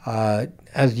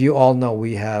 As you all know,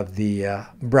 we have the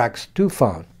Brax 2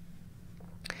 phone,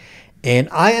 and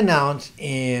I announced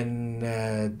in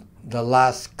the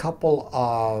last couple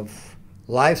of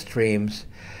live streams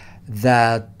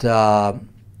that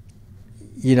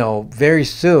very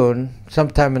soon,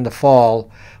 sometime in the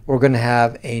fall, we're going to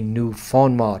have a new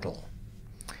phone model,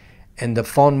 and the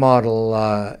phone model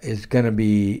is going to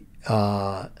be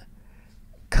kind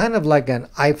of like an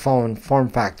iPhone form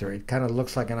factor. It kind of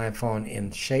looks like an iPhone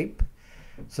in shape,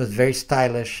 so it's very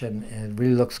stylish and it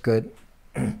really looks good.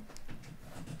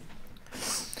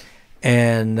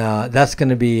 And that's going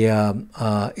to be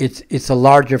it's a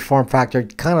larger form factor,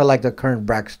 kind of like the current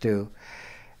Brax 2,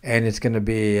 and it's going to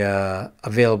be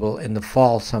available in the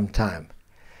fall sometime.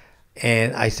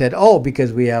 And I said,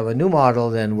 because we have a new model,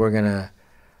 then we're going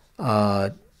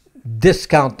to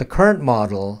discount the current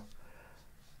model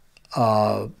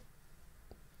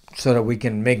so that we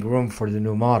can make room for the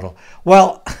new model.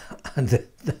 Well,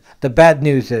 the bad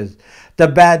news is,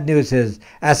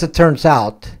 as it turns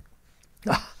out,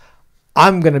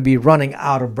 I'm going to be running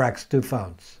out of Brax 2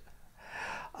 phones.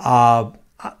 I'm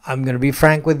going to be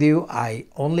frank with you. I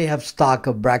only have stock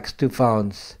of Brax 2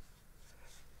 phones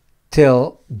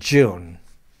till June.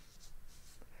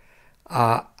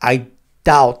 I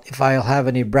doubt if I'll have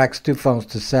any Brax 2 phones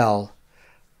to sell,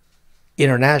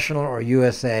 international or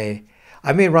USA.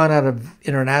 I may run out of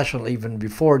international even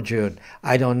before June.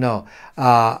 I don't know.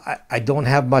 I don't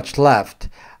have much left.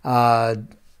 I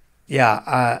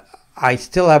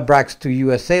still have Brax 2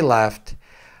 USA left,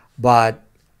 but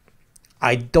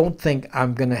I don't think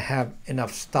I'm going to have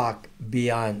enough stock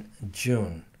beyond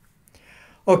June.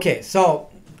 Okay,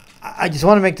 so I just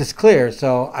want to make this clear.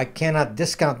 So I cannot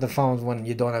discount the phones when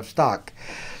you don't have stock.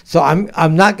 So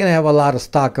I'm not going to have a lot of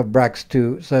stock of Brax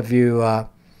 2. So if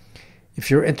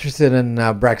you're interested in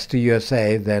Brax 2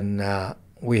 USA, then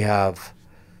we have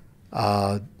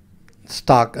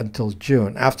stock until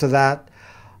June. After that,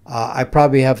 I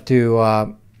probably have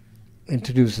to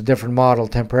introduce a different model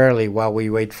temporarily while we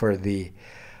wait for the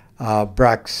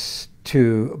Brax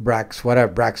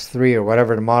 3 or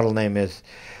whatever the model name is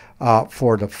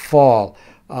for the fall.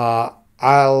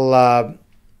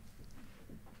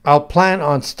 I'll plan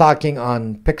on stocking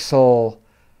on Pixel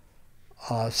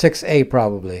 6a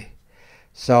probably.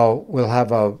 So we'll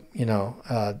have a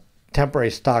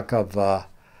temporary stock of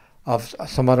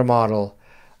some other model.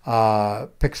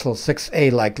 Pixel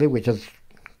 6a likely, which is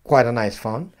quite a nice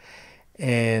phone,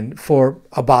 and for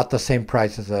about the same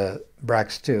price as a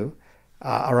Brax 2,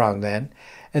 around then.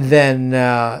 And then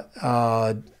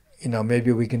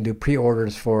maybe we can do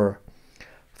pre-orders for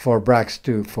Brax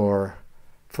 2 for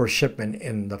for shipment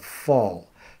in the fall.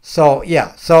 So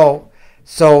yeah,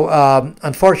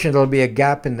 unfortunately there'll be a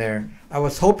gap in there. I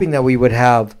was hoping that we would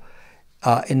have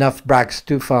enough Brax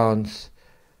 2 phones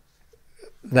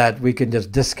that we can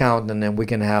just discount, and then we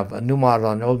can have a new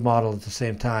model and an old model at the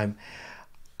same time.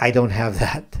 I don't have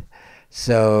that.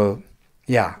 So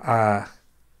yeah,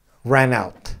 ran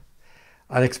out.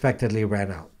 Unexpectedly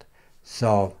ran out.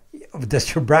 So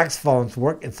does your Brax phones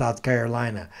work in South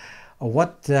Carolina?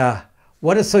 What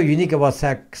is so unique about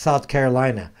South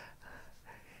Carolina?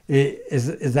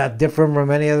 Is that different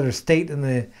from any other state in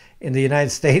the United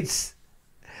States?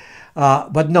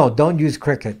 But no, don't use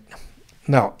Cricket.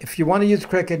 No, if you want to use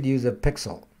Cricket, use a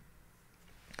Pixel.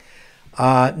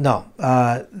 No,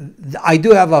 I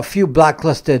do have a few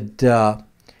blacklisted carrier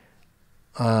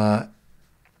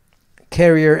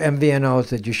MVNOs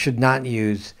that you should not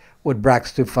use with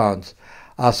Brax 2 phones.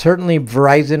 Certainly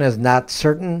Verizon is not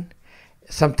certain.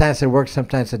 Sometimes it works,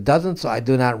 sometimes it doesn't, so I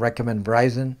do not recommend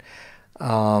Verizon.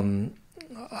 Although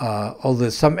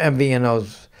some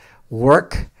MVNOs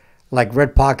work, like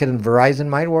Red Pocket and Verizon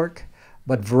might work,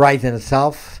 but Verizon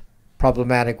itself,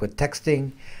 problematic with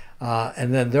texting.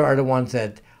 And then there are the ones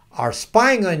that are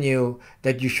spying on you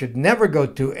that you should never go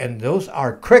to, and those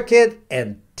are Cricket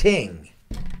and Ting.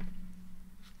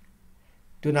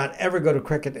 Do not ever go to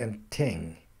Cricket and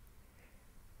Ting.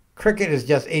 Cricket is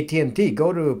just AT&T.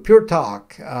 Go to Pure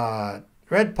Talk,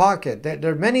 Red Pocket.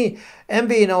 There are many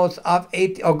MVNOs of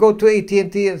or go to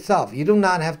AT&T itself. You do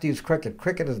not have to use Cricket.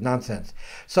 Cricket is nonsense.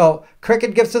 So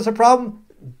Cricket gives us a problem.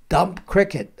 Dump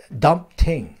Cricket. Dump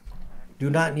Ting. Do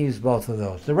not use both of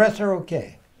those. The rest are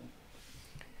okay.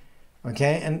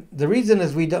 Okay, and the reason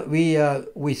is we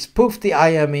spoofed the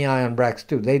IMEI on Brax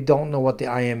 2. They don't know what the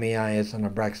IMEI is on a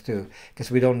Brax 2 because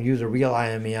we don't use a real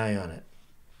IMEI on it.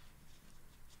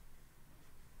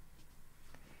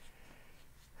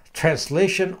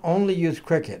 Translation, only use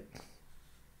Cricket.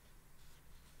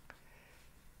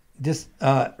 This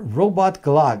Robot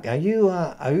Glock. Are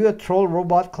you a troll,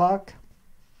 Robot Clock?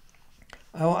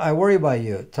 I worry about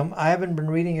you. I haven't been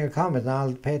reading your comments. Now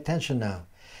I'll pay attention now.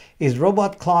 Is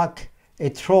Robot Clock a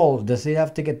troll? Does it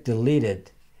have to get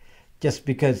deleted? Just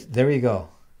because, there you go.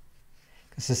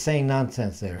 Because it's saying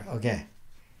nonsense there. Okay.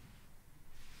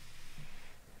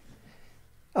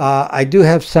 I do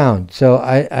have sound, so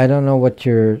I don't know what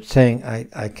you're saying.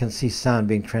 I can see sound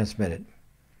being transmitted.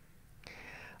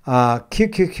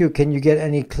 QQQ, can you get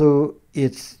any clue?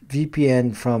 It's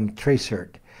VPN from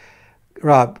Tracert.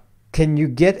 Rob, can you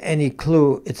get any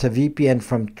clue? It's a VPN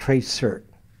from Tracert.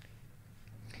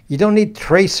 You don't need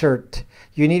Tracert.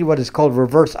 You need what is called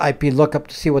reverse IP lookup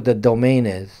to see what the domain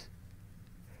is.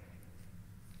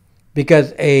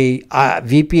 Because a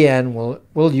VPN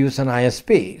will use an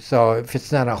ISP. So if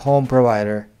it's not a home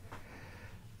provider,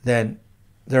 then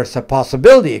there's a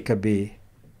possibility it could be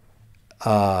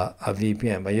a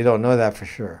VPN, but you don't know that for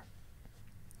sure.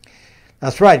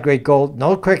 That's right, Great Gold.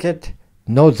 No Cricket,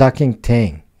 no Zucking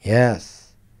Ting.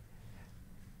 Yes.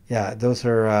 Yeah, those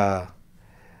are...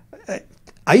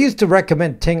 I used to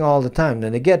recommend Ting all the time.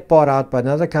 Then they get bought out by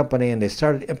another company and they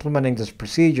started implementing these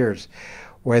procedures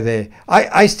where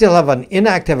I still have an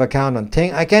inactive account on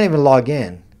Ting. I can't even log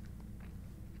in.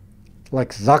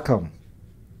 Like Zuckum.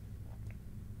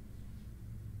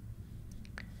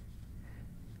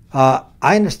 I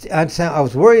understand. I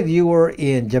was worried you were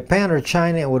in Japan or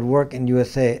China and would work in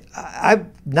USA.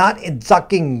 I'm not in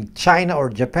Zucking China or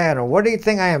Japan. Or where do you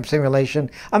think I am, simulation?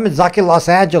 I'm in Zucking Los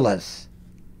Angeles.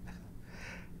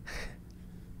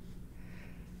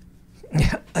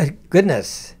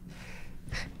 Goodness.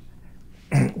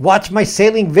 Watch my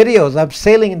sailing videos. I'm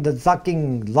sailing in the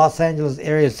Zucking Los Angeles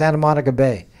area, Santa Monica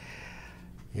Bay.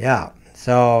 Yeah,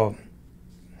 so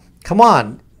come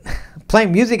on.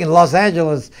 Playing music in Los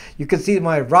Angeles. You can see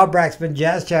my Rob Braxman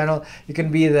Jazz channel. You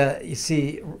can be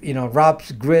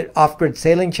Rob's off-grid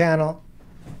sailing channel.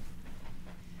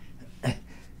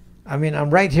 I mean, I'm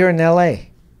right here in LA.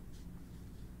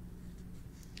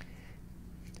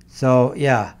 So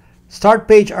yeah, Start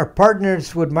Page are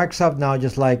partners with Microsoft now,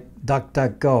 just like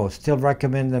DuckDuckGo. Still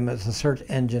recommend them as a search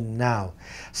engine now.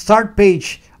 Start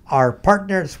Page are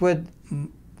partners with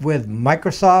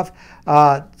Microsoft.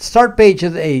 Start Page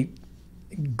is a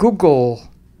Google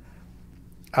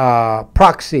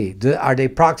proxy. Are they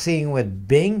proxying with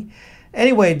Bing?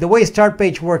 Anyway, the way Start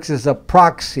Page works is a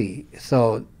proxy.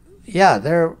 So yeah,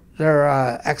 they're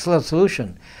excellent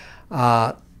solution.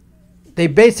 They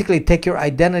basically take your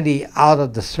identity out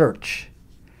of the search.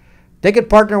 They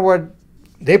partner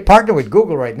with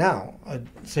Google right now.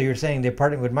 So you're saying they're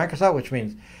partnering with Microsoft, which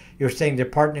means you're saying they're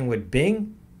partnering with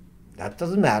Bing. That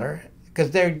doesn't matter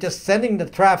because they're just sending the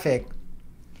traffic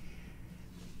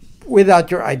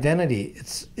without your identity.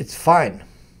 It's fine.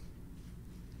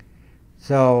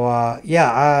 So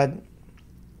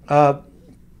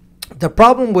the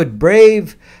problem with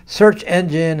Brave, search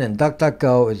engine, and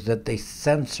DuckDuckGo is that they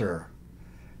censor.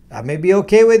 That may be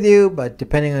okay with you, but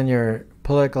depending on your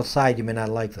political side, you may not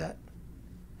like that.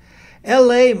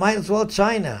 LA, might as well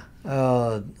China.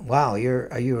 Wow,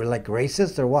 are you like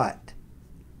racist or what?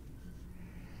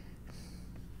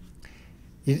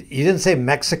 You didn't say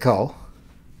Mexico.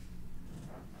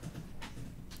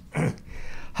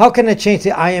 How can I change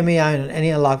the IMEI on any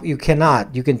unlock? You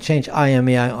cannot. You can change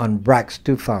IMEI on Brax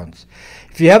 2 phones.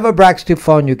 If you have a Brax 2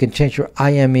 phone, you can change your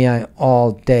IMEI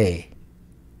all day.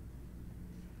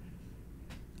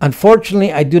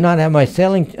 Unfortunately, I do not have my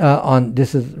sailing on.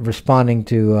 This is responding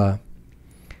to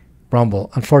Rumble.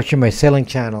 Unfortunately, my sailing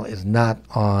channel is not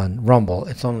on Rumble.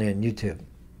 It's only on YouTube.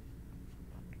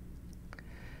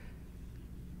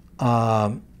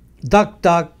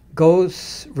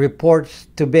 DuckDuckGo's reports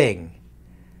to Bing.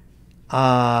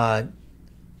 Well,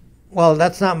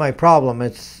 that's not my problem.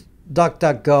 It's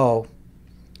DuckDuckGo.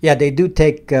 Yeah, they do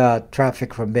take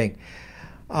traffic from Bing.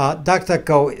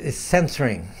 DuckDuckGo is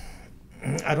censoring.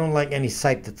 I don't like any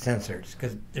site that censors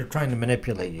because they're trying to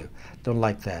manipulate you. Don't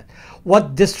like that.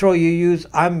 What distro you use?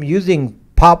 I'm using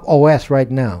Pop OS right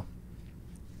now.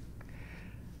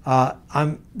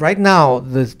 Right now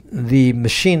the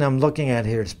machine I'm looking at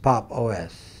here is Pop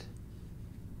OS.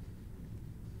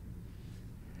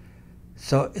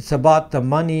 So it's about the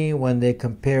money when they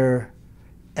compare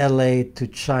LA to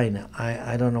China.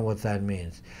 I don't know what that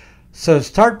means. So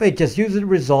start page just uses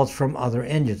results from other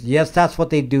engines. Yes, that's what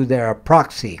they do. They're a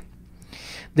proxy.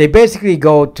 They basically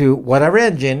go to whatever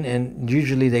engine, and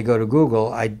usually they go to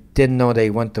Google. I didn't know they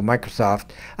went to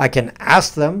Microsoft. I can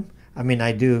ask them. I mean,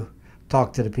 I do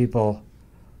talk to the people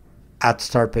at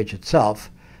Startpage itself.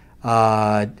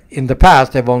 In the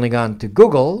past, I've only gone to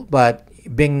Google, but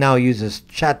Bing now uses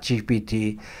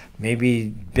ChatGPT. Maybe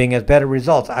Bing has better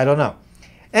results. I don't know.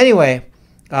 Anyway,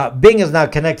 Bing is now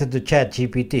connected to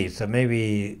ChatGPT, so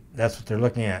maybe that's what they're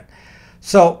looking at.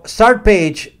 So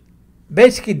Startpage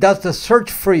basically does the search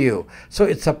for you. So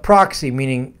it's a proxy,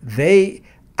 meaning they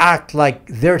act like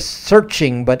they're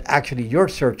searching, but actually you're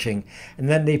searching, and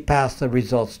then they pass the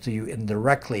results to you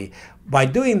indirectly. By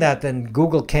doing that, then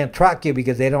Google can't track you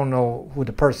because they don't know who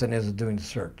the person is doing the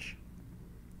search.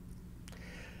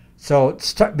 So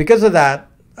because of that,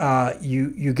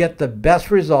 you get the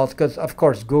best results because, of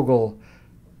course, Google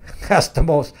has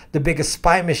the biggest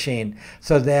spy machine.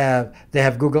 So they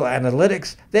have Google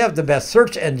Analytics. They have the best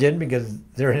search engine because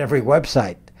they're in every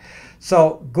website.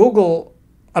 So Google,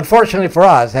 unfortunately for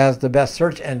us, has the best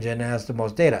search engine and has the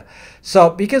most data.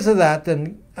 So because of that,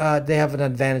 then they have an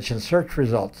advantage in search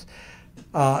results.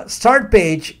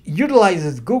 Startpage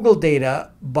utilizes Google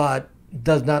data but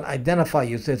does not identify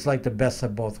you. So it's like the best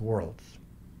of both worlds.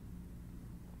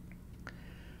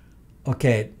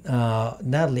 Okay,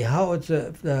 Natalie, how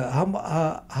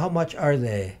much are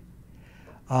they?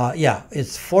 Yeah,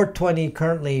 it's $420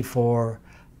 currently for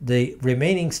the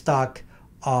remaining stock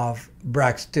of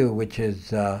Brax 2, which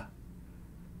is going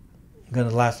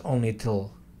to last only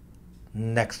till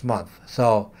next month.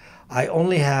 So I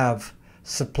only have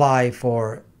supply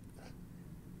for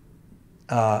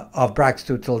of Brax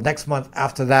 2 till next month.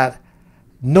 After that,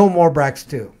 no more Brax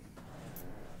 2.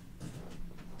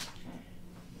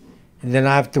 And then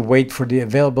I have to wait for the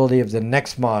availability of the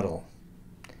next model,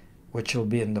 which will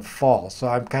be in the fall. So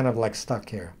I'm kind of like stuck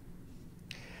here.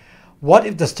 What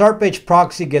if the Startpage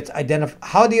proxy gets identified?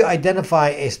 How do you identify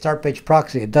a Startpage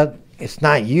proxy? It's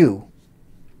not you.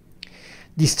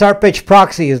 The Startpage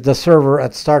proxy is the server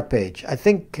at Startpage. I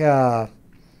think,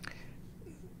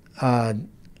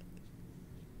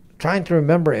 trying to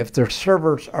remember if their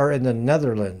servers are in the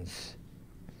Netherlands.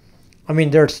 I mean,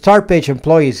 there are Startpage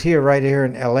employees right here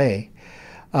in LA.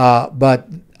 But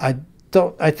I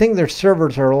think their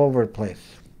servers are all over the place.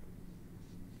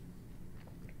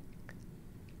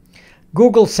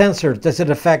 Google censors, does it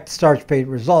affect Startpage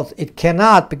results? It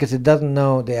cannot because it doesn't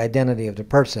know the identity of the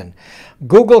person.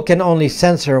 Google can only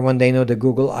censor when they know the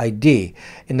Google ID.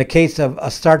 In the case of a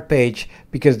Startpage,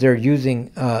 because they're using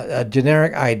a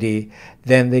generic ID,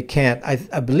 then they can't.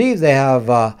 I believe they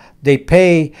have they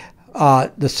pay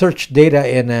the search data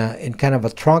in kind of a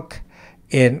trunk.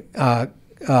 They're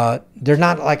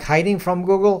not like hiding from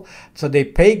Google, so they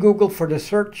pay Google for the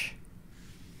search,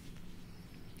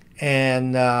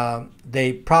 and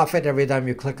they profit every time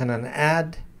you click on an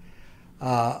ad,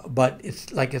 but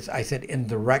it's like I said,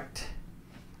 indirect.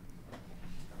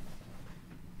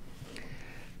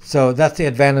 So that's the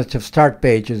advantage of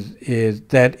Startpage is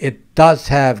that it does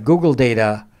have Google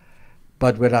data,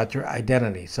 but without your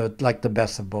identity. So it's like the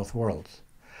best of both worlds.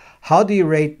 How do you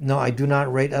rate? No, I do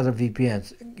not rate other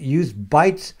VPNs. Use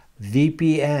Bytes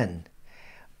VPN.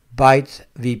 Bytes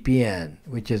VPN,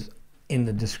 which is in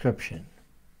the description.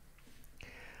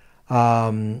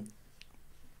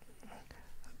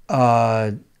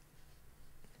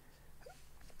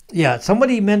 Yeah,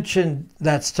 somebody mentioned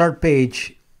that Start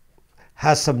Page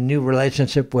has some new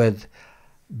relationship with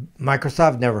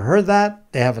Microsoft. Never heard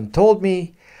that. They haven't told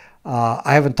me.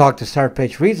 I haven't talked to Start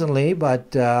Page recently,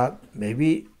 but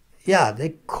maybe, yeah,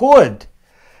 they could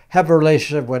have a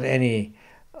relationship with any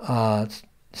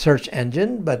search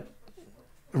engine, but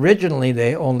originally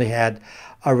they only had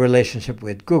a relationship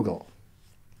with Google.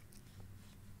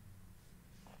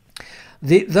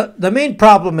 The main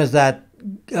problem is that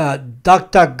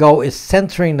DuckDuckGo is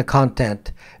censoring the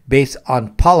content based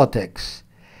on politics.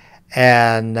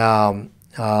 And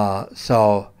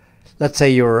so let's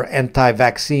say you're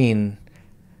anti-vaccine,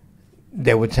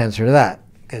 they would censor that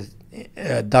because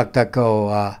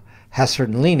DuckDuckGo has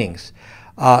certain leanings.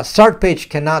 Start Page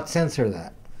cannot censor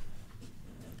that.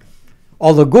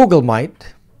 Although Google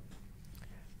might.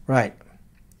 Right.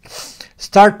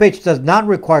 Start Page does not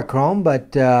require Chrome,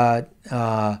 but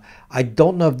I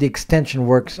don't know if the extension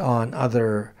works on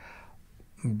other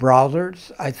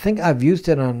browsers. I think I've used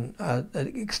it on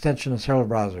an extension of several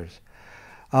browsers.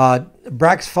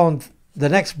 Brax phone, the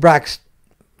next Brax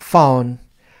phone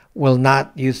will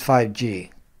not use 5G.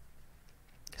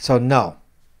 So no.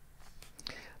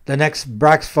 The next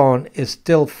Brax phone is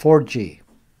still 4G.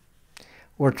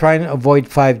 We're trying to avoid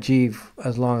 5G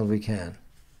as long as we can,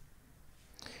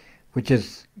 which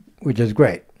is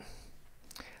great.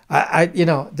 You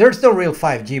know, there's no real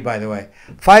 5G, by the way.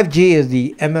 5G is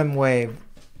the wave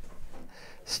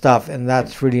stuff, and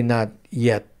that's really not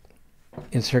yet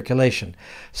in circulation.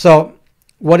 So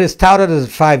what is touted as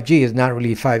 5G is not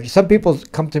really 5G. Some people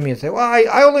come to me and say, well,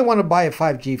 I only want to buy a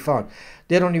 5G phone.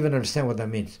 They don't even understand what that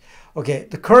means. Okay,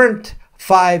 the current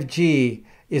 5G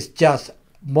is just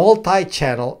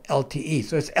multi-channel LTE.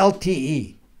 So it's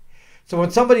LTE. So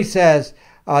when somebody says,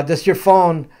 does your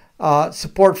phone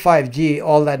support 5G,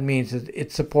 all that means is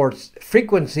it supports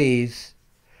frequencies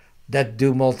that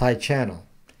do multi-channel.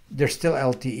 They're still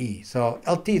LTE. So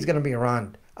LTE is going to be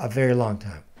around a very long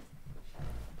time.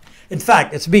 In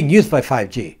fact, it's being used by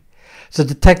 5G. So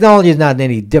the technology is not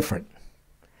any different.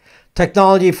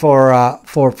 Technology for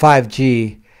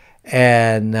 5G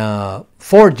and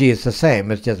 4G is the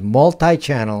same. It's just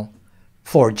multi-channel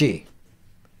 4G.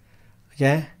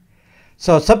 Okay?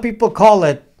 So some people call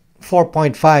it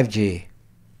 4.5G.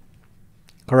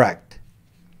 Correct.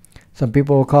 Some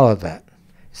people will call it that.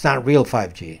 It's not real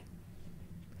 5G.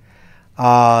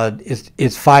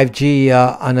 Is 5G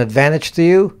an advantage to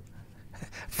you?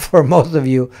 For most of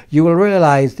you, you will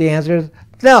realize the answer is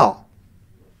no.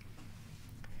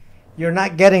 You're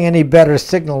not getting any better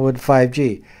signal with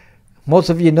 5G. Most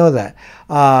of you know that.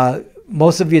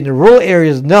 Most of you in the rural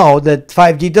areas know that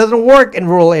 5G doesn't work in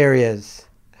rural areas.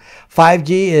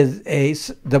 5G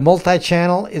is the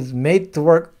multi-channel is made to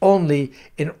work only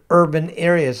in urban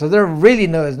areas. So there really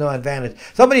is no advantage.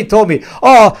 Somebody told me,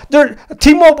 oh,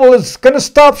 T-Mobile is going to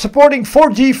stop supporting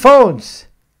 4G phones.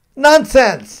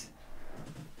 Nonsense.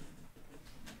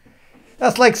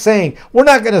 That's like saying we're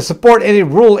not going to support any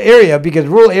rural area because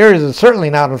rural areas are certainly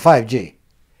not on 5G.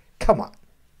 Come on.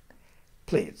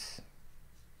 Please.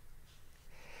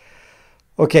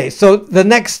 Okay, so the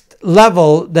next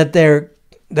level that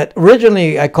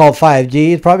originally I called 5G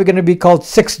is probably going to be called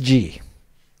 6G,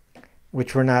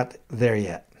 which we're not there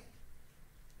yet.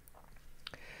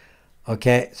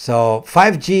 Okay, so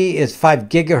 5G is 5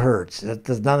 gigahertz. That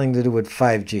has nothing to do with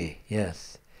 5G.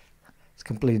 Yes, it's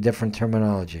completely different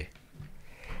terminology.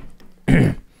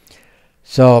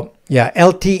 So, yeah,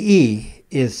 LTE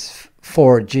is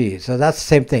 4G. So that's the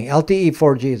same thing. LTE,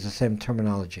 4G is the same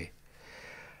terminology.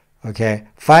 Okay,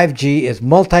 5G is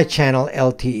multi-channel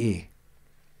LTE.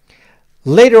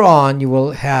 Later on, you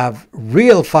will have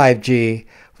real 5G,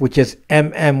 which is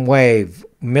wave,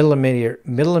 millimeter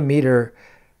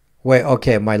wave.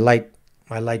 Okay, my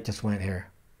light just went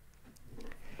here.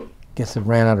 Guess it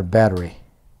ran out of battery.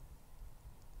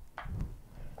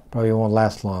 Probably won't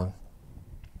last long.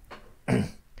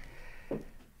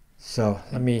 So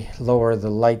let me lower the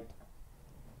light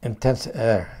intensity.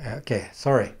 Okay,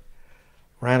 sorry,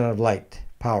 ran out of light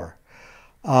power.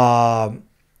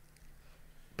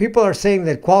 People are saying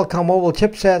that Qualcomm mobile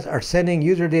chipsets are sending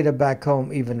user data back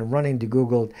home, even running the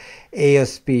Google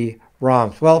AOSP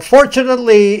ROMs. Well,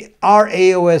 fortunately, our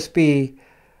AOSP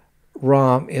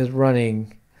ROM is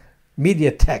running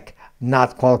MediaTek,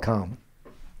 not Qualcomm.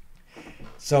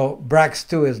 So Brax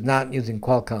 2 is not using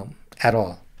Qualcomm. at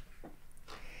all.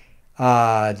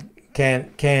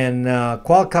 Can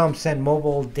Qualcomm send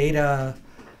mobile data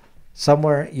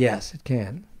somewhere? Yes, it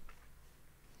can.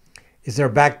 Is there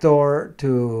a backdoor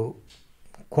to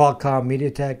Qualcomm,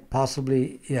 MediaTek?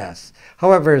 Possibly, yes.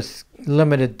 However, it's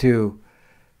limited to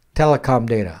telecom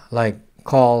data, like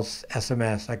calls,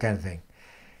 SMS, that kind of thing.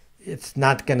 It's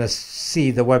not going to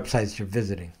see the websites you're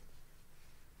visiting.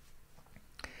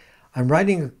 I'm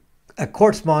writing a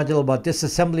course module about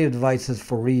disassembly of devices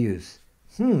for reuse.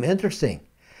 Interesting.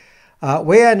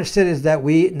 Way I understood is that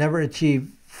we never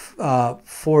achieved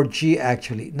 4G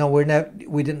actually. No, we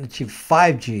didn't achieve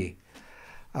 5G.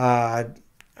 I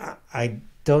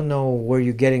don't know where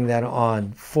you're getting that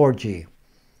on 4G.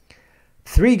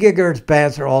 3 gigahertz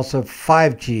bands are also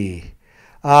 5G.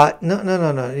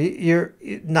 No. You're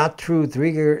not true.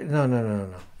 3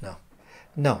 gigahertz.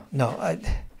 No.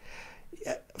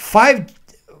 5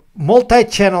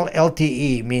 multi-channel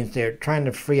LTE means they're trying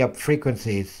to free up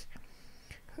frequencies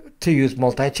to use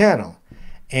multi-channel,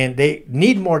 and they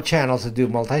need more channels to do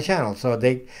multi-channel. So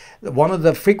one of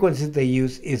the frequencies they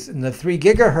use is in the 3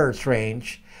 gigahertz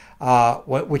range,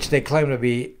 which they claim to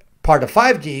be part of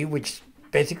 5G, which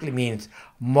basically means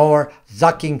more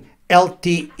zucking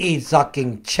LTE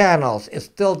zucking channels. It's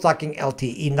still zucking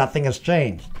LTE. Nothing has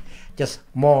changed. Just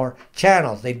more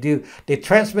channels. They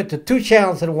transmit to 2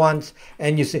 channels at once,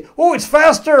 and you say, oh, it's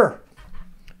faster,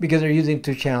 because they're using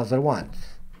 2 channels at once.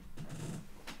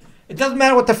 It doesn't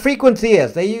matter what the frequency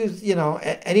is. They use,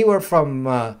 anywhere from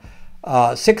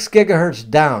 6 gigahertz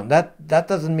down. That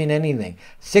doesn't mean anything.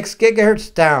 6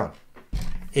 gigahertz down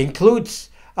includes.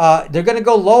 They're going to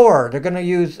go lower. They're going to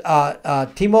use.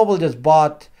 T-Mobile just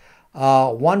bought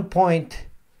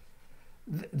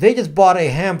They just bought a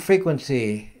ham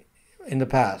frequency in the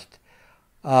past.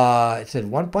 It said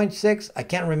 1.6. I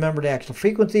can't remember the actual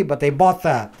frequency, but they bought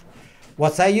that.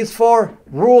 What's that used for?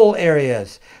 Rural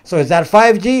areas. So is that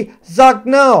 5G? Zuck,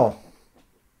 no.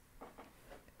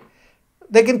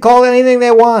 They can call anything they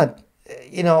want.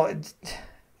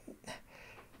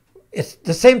 It's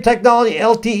the same technology,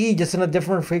 LTE, just in a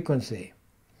different frequency.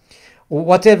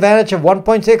 What's the advantage of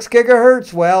 1.6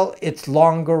 gigahertz? Well, it's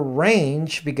longer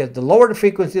range, because the lower the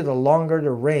frequency, the longer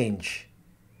the range.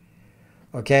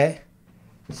 Okay?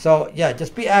 So, yeah,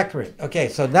 just be accurate. Okay,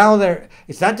 so now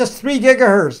it's not just 3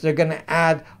 gigahertz. They're going to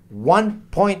add 1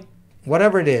 point,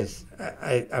 whatever it is.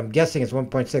 I'm guessing it's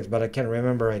 1.6, but I can't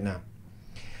remember right now.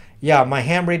 Yeah, my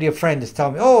ham radio friend is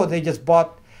telling me, oh, they just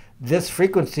bought this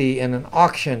frequency in an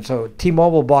auction. So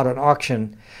T-Mobile bought an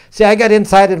auction. See, I got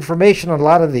inside information on a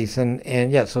lot of these. And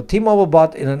yeah, so T-Mobile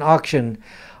bought in an auction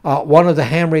one of the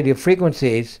ham radio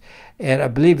frequencies, and I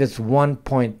believe it's 1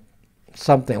 point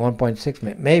something,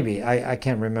 1.6 maybe. I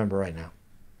can't remember right now.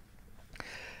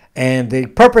 And the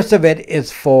purpose of it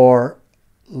is for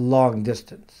long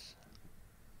distance.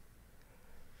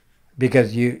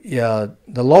 Because the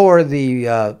lower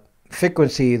the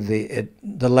frequency,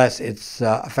 the less it's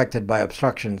affected by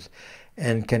obstructions,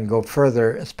 and can go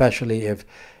further, especially if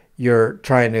you're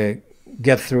trying to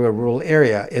get through a rural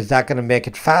area. Is that going to make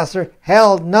it faster?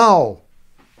 Hell no.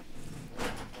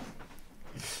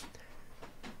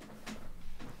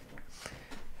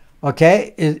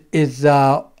 Okay, is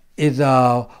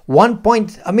 1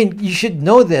 point, I mean, you should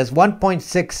know this,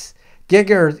 1.6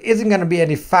 gigahertz isn't going to be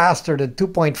any faster than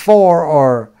 2.4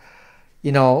 or,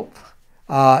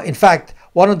 in fact,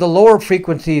 one of the lower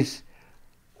frequencies,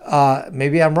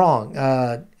 maybe I'm wrong,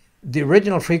 the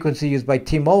original frequency used by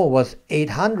T-Mobile was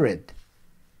 800,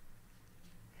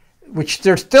 which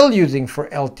they're still using for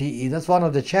LTE. That's one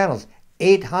of the channels,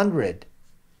 800.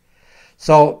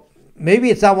 So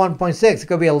maybe it's not 1.6. It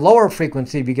could be a lower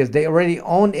frequency because they already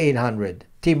own 800.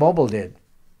 T-Mobile did.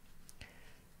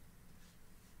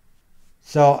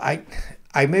 So I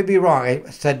may be wrong. I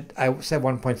said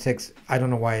 1.6. I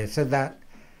don't know why I said that.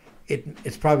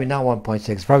 It's probably not 1.6.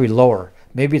 It's probably lower.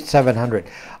 Maybe it's 700.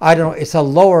 I don't know. It's a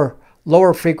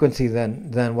lower frequency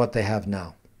than what they have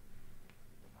now.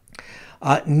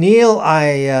 Neil,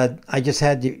 I just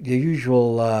had the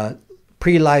usual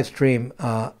pre-live stream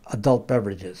adult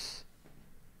beverages.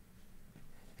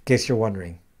 In case you're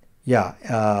wondering.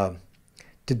 Yeah.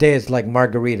 Today is like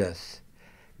margaritas,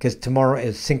 because tomorrow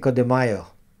is Cinco de Mayo.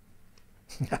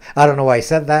 I don't know why I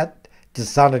said that.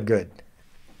 Just sounded good.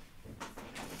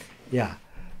 Yeah,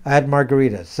 I had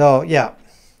margaritas. So yeah,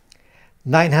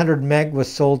 900 meg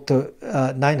was sold to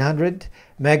 900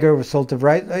 mega was sold to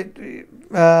Verizon.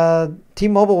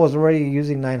 T-Mobile was already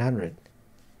using 900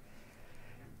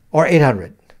 or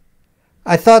 800.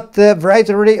 I thought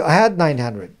Verizon already had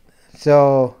 900.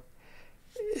 So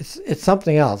it's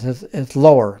something else. It's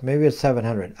lower. Maybe it's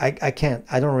 700. I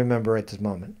don't remember at this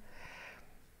moment.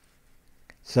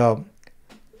 So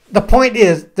the point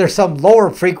is, there's some lower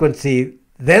frequency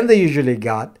than they usually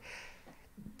got,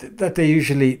 that they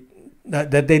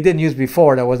didn't use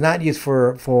before, that was not used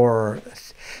for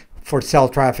cell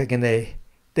traffic, and they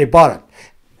bought it.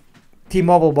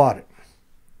 T-Mobile bought it.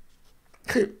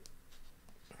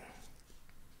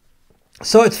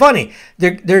 So it's funny.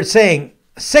 They're saying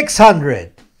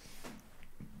 600.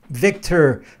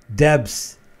 Victor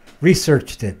Debs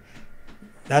researched it.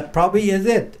 That probably is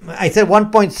it. I said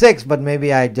 1.6, but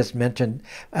maybe I just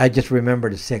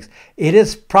remembered the 6. It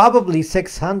is probably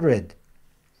 600.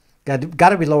 Got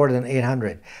to be lower than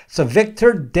 800. So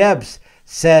Victor Debs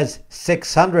says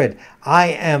 600. I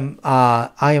am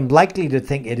likely to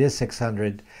think it is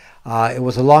 600. It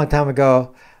was a long time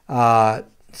ago.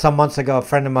 Some months ago, a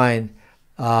friend of mine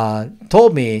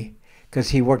told me,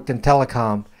 because he worked in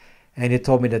telecom, and he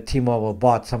told me that T-Mobile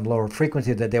bought some lower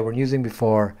frequency that they weren't using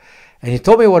before. And he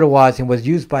told me what it was. It was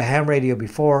used by ham radio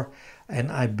before,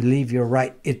 and I believe you're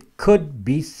right. It could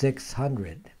be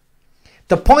 600.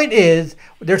 The point is,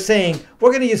 they're saying we're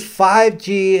going to use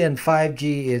 5G, and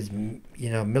 5G is,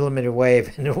 millimeter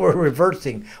wave, and we're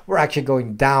reversing. We're actually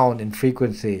going down in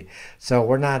frequency. So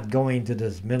we're not going to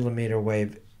this millimeter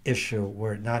wave issue.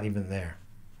 We're not even there.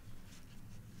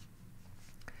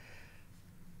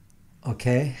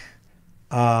 Okay.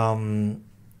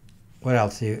 What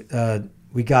else?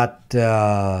 We got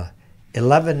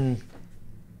 11.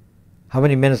 How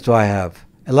many minutes do I have?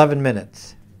 11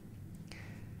 minutes.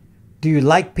 Do you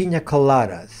like pina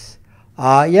coladas?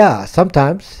 Yeah,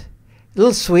 sometimes. A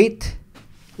little sweet.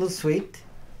 A little sweet.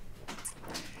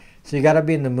 So you got to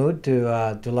be in the mood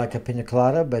to like a pina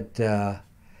colada, but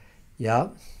yeah,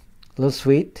 a little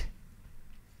sweet.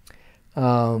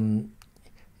 Sometimes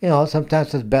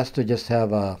it's best to just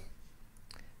have a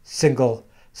single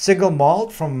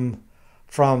malt from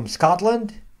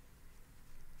Scotland,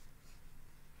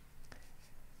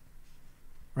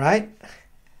 right?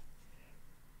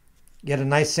 Get a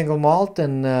nice single malt,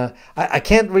 and I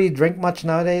can't really drink much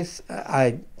nowadays.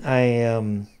 I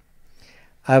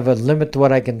have a limit to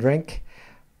what I can drink,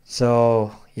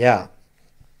 so yeah.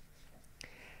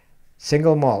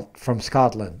 Single malt from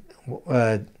Scotland,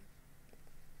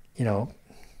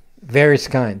 various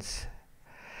kinds.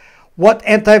 What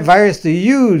antivirus do you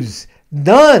use?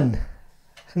 None.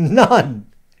 None.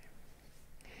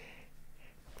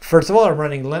 First of all, I'm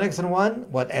running Linux on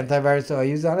one. What antivirus do I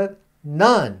use on it?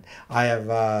 None. I have,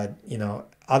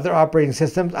 other operating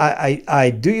systems.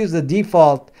 I do use the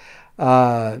default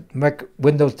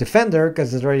Windows Defender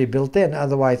because it's already built in.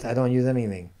 Otherwise, I don't use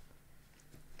anything.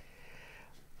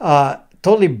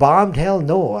 Totally bombed? Hell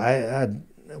no.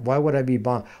 Why would I be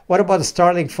bombed? What about a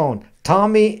Starlink phone?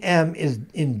 Tommy M is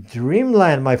in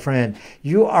dreamland, my friend.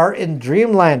 You are in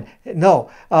dreamland. No,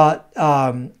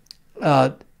 Elon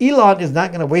is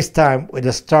not going to waste time with a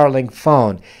Starlink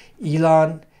phone.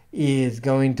 Elon is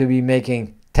going to be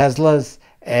making Teslas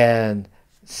and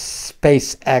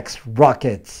SpaceX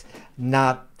rockets.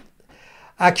 Not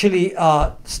actually.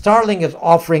 Starlink is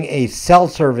offering a cell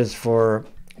service for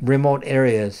remote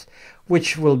areas,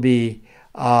 which will be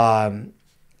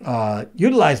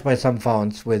utilized by some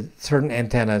phones with certain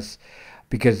antennas,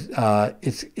 because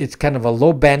it's kind of a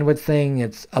low bandwidth thing.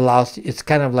 It's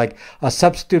kind of like a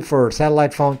substitute for a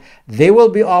satellite phone. They will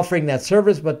be offering that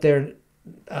service, but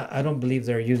I don't believe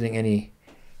they're using any.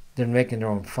 They're making their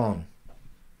own phone.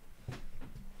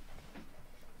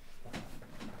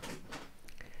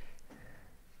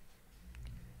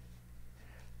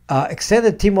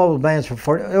 Extended T-Mobile bands for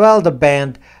 40. Well, the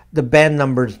band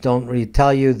numbers don't really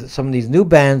tell you that some of these new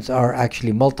bands are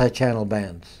actually multi-channel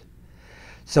bands.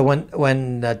 So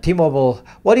when T-Mobile,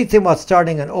 what do you think about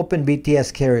starting an open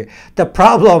BTS carrier? The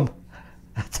problem,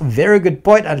 that's a very good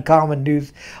point, Uncommon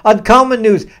News. Uncommon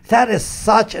News, that is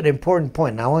such an important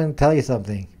point. Now I want to tell you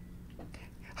something.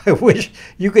 I wish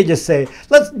you could just say,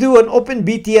 let's do an open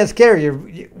BTS carrier,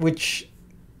 which,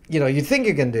 you think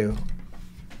you can do.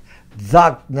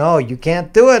 No, you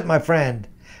can't do it, my friend.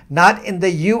 Not in the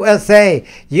USA.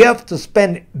 You have to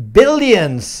spend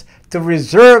billions to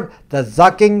reserve the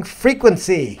zucking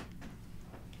frequency.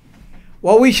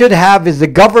 What we should have is the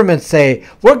government say,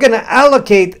 we're going to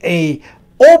allocate a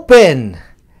open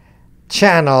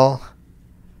channel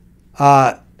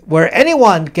where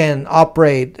anyone can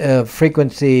operate a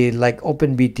frequency like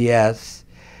open BTS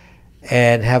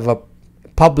and have a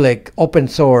public open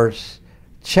source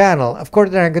channel. Of course,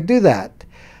 they're not going to do that.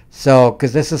 So,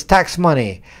 because this is tax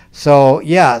money. So,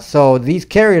 yeah, so these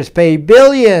carriers pay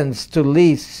billions to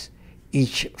lease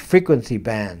each frequency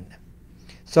band.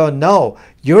 So, no,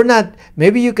 you're not.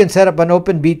 Maybe you can set up an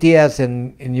open BTS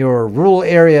in your rural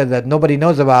area that nobody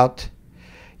knows about.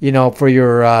 for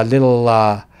your little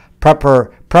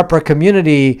prepper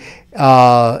community,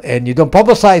 and you don't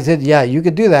publicize it, yeah, you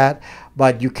could do that,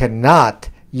 but you cannot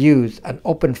use an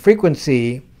open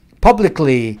frequency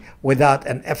publicly without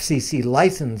an FCC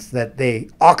license that they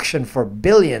auction for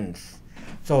billions.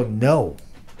 So no,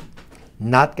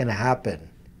 not gonna happen.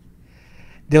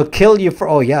 They'll kill you for,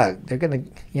 oh yeah, they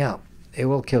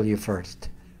will kill you first.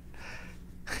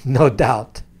 No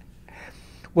doubt.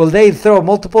 Will they throw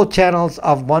multiple channels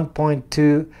of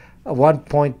 1.2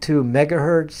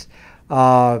 megahertz?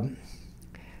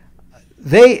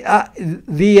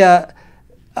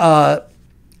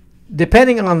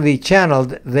 Depending on the channel,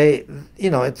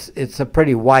 it's a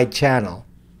pretty wide channel.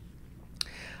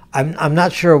 I'm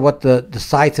not sure what the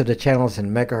size of the channels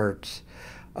in megahertz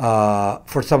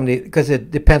for somebody, because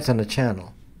it depends on the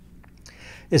channel.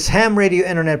 Is ham radio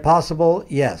internet possible?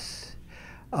 Yes.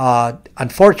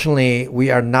 Unfortunately,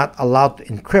 we are not allowed to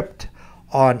encrypt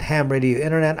on ham radio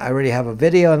internet. I already have a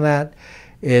video on that.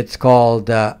 It's called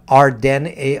ARDEN,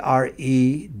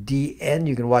 AREDN.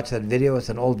 You can watch that video. It's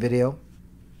an old video.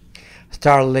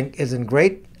 Starlink isn't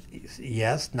great.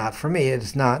 Yes, not for me.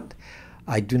 It's not.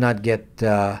 I do not get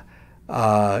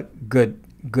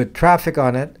good traffic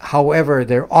on it. However,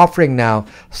 they're offering now,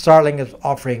 Starlink is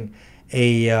offering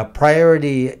a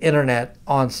priority internet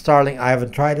on Starlink. I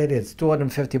haven't tried it. It's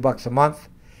 $250 a month.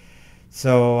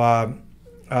 So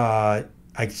I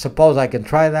suppose I can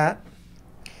try that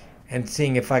and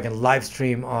seeing if I can live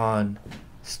stream on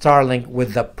Starlink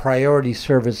with the priority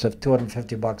service of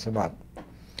 $250 a month.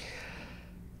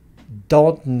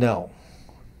 Don't know.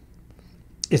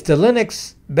 Is the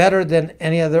Linux better than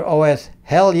any other OS?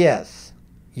 Hell yes.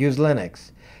 Use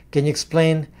Linux. Can you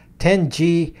explain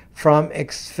 10G from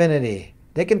Xfinity?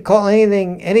 They can call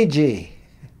anything any G.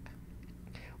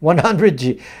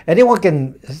 100G. Anyone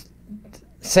can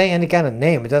say any kind of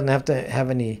name. It doesn't have to have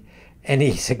any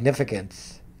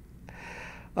significance.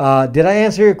 Did I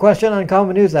answer your question on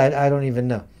Common News? I don't even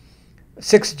know.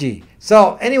 6G.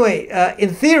 So anyway, in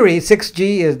theory,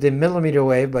 6G is the millimeter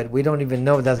wave, but we don't even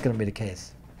know if that's going to be the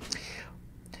case.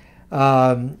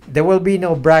 There will be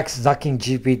no Brax zucking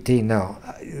GPT. No.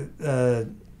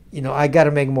 I got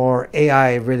to make more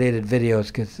AI-related videos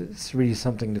because it's really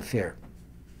something to fear.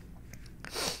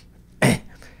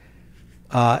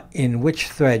 In which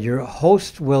thread? Your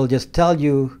host will just tell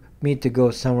me to go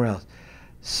somewhere else.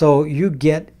 So you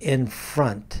get in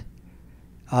front.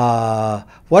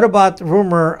 What about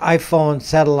rumor iPhone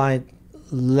satellite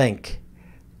link?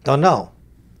 Don't know.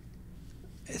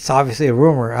 It's obviously a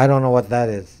rumor. I don't know what that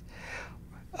is.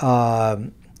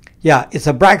 Yeah, it's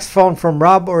a Brax phone from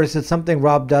Rob, or is it something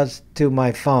Rob does to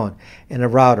my phone in a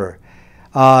router?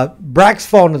 Brax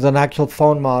phone is an actual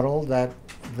phone model that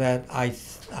I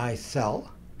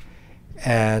sell,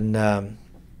 and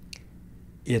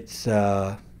it's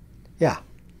in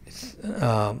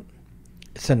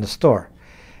the store,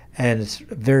 and it's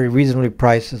very reasonably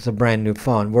priced. It's a brand new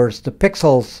phone, whereas the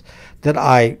Pixels that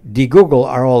I de-Google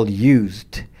are all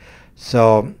used.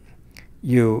 So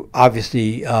you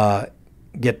obviously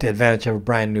get the advantage of a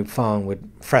brand new phone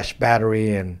with fresh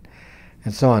battery and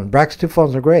so on. Brax 2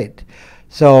 phones are great.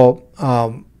 So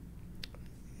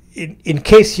in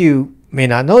case you may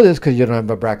not know this because you don't have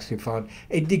a Brax 2 phone,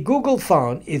 a de-Google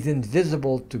phone is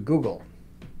invisible to Google.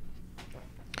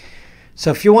 So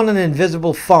if you want an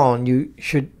invisible phone, you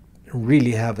should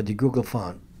really have a de-Google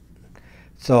phone.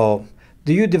 So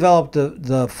do you develop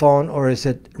the phone, or is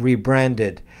it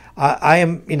rebranded? I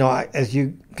am, as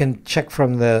you can check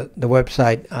from the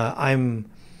website, I'm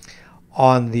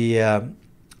on the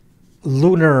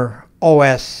Lunar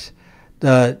OS.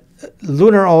 The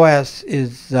Lunar OS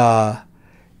is the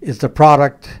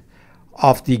product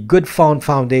of the Good Phone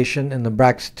Foundation, and the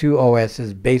Brax 2 OS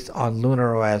is based on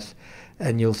Lunar OS,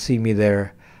 and you'll see me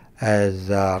there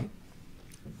as an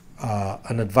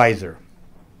advisor.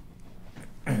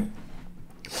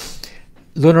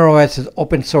 Lunar OS is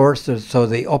open source, so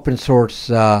the open source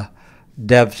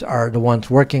devs are the ones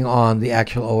working on the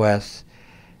actual OS,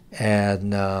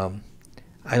 and I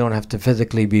don't have to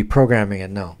physically be programming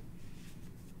it, no.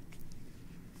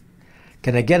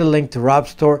 Can I get a link to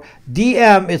Rob's store?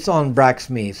 DM, it's on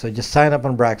BraxMe, so just sign up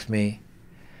on BraxMe.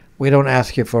 We don't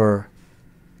ask you for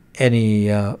any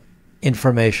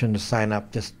information to sign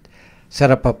up. Just set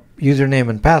up a username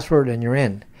and password and you're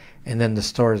in. And then the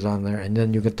store is on there, and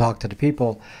then you can talk to the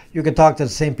people. You can talk to the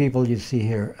same people you see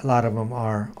here. A lot of them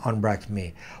are on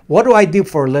BraxMe. What do I do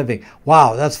for a living?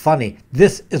 Wow, that's funny.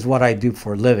 This is what I do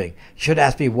for a living. You should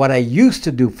ask me what I used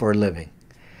to do for a living.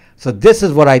 So this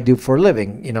is what I do for a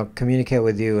living. Communicate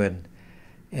with you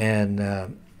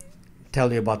and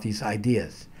tell you about these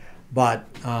ideas. But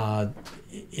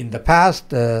in the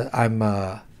past, I'm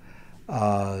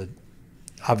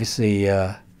obviously,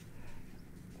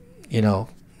 you know,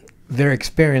 very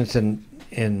experienced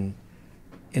in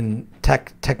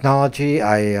technology.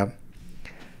 I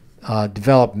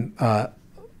develop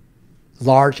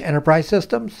large enterprise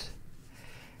systems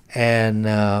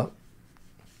and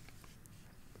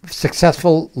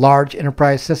successful large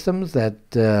enterprise systems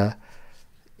that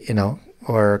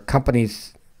where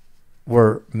companies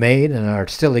were made and are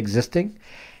still existing,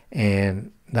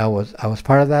 and I was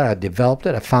part of that. I developed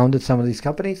it. I founded some of these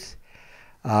companies,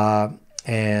 yeah.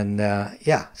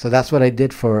 So that's what I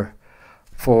did for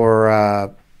before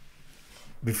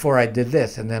I did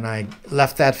this, and then I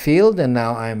left that field, and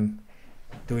now I'm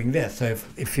doing this. So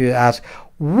if you ask,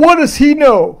 what does he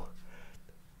know?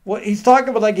 Well, he's talking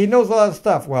about like he knows a lot of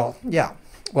stuff. Well, yeah.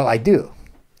 Well, I do.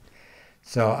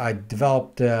 So I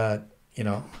developed,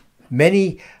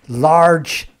 many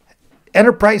large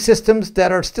enterprise systems that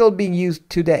are still being used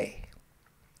today.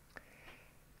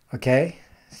 Okay?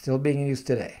 Still being used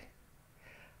today.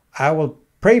 I will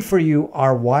pray for you,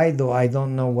 RY, though I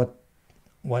don't know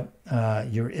what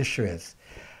your issue is.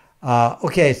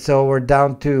 Okay, so we're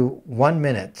down to 1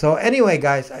 minute. So anyway,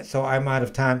 guys, so I'm out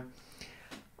of time.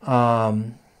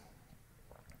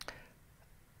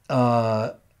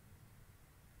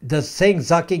 Does saying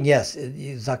zucking? Yes,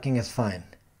 zucking is fine.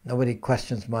 Nobody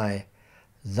questions my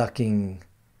Zuckerberg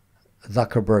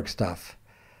stuff.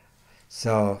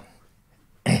 So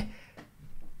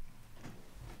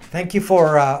thank you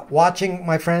for watching,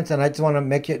 my friends. And I just want to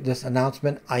make this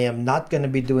announcement. I am not going to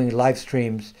be doing live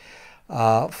streams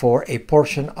for a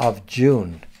portion of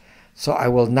June. So I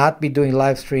will not be doing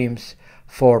live streams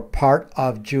for part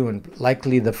of June.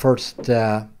 Likely the first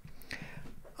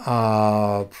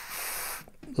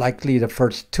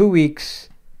 2 weeks.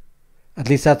 At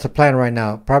least that's the plan right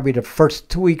now. Probably the first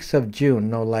 2 weeks of June,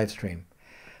 no live stream.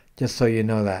 Just so you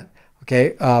know that.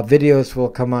 Okay, videos will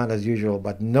come out as usual,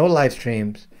 but no live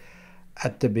streams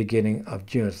at the beginning of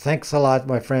June. Thanks a lot,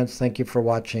 my friends. Thank you for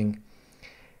watching.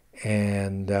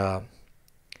 And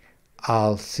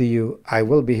I'll see you. I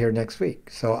will be here next week.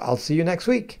 So I'll see you next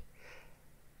week.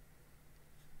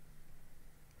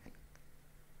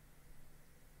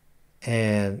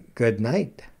 And good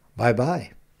night.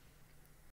 Bye-bye.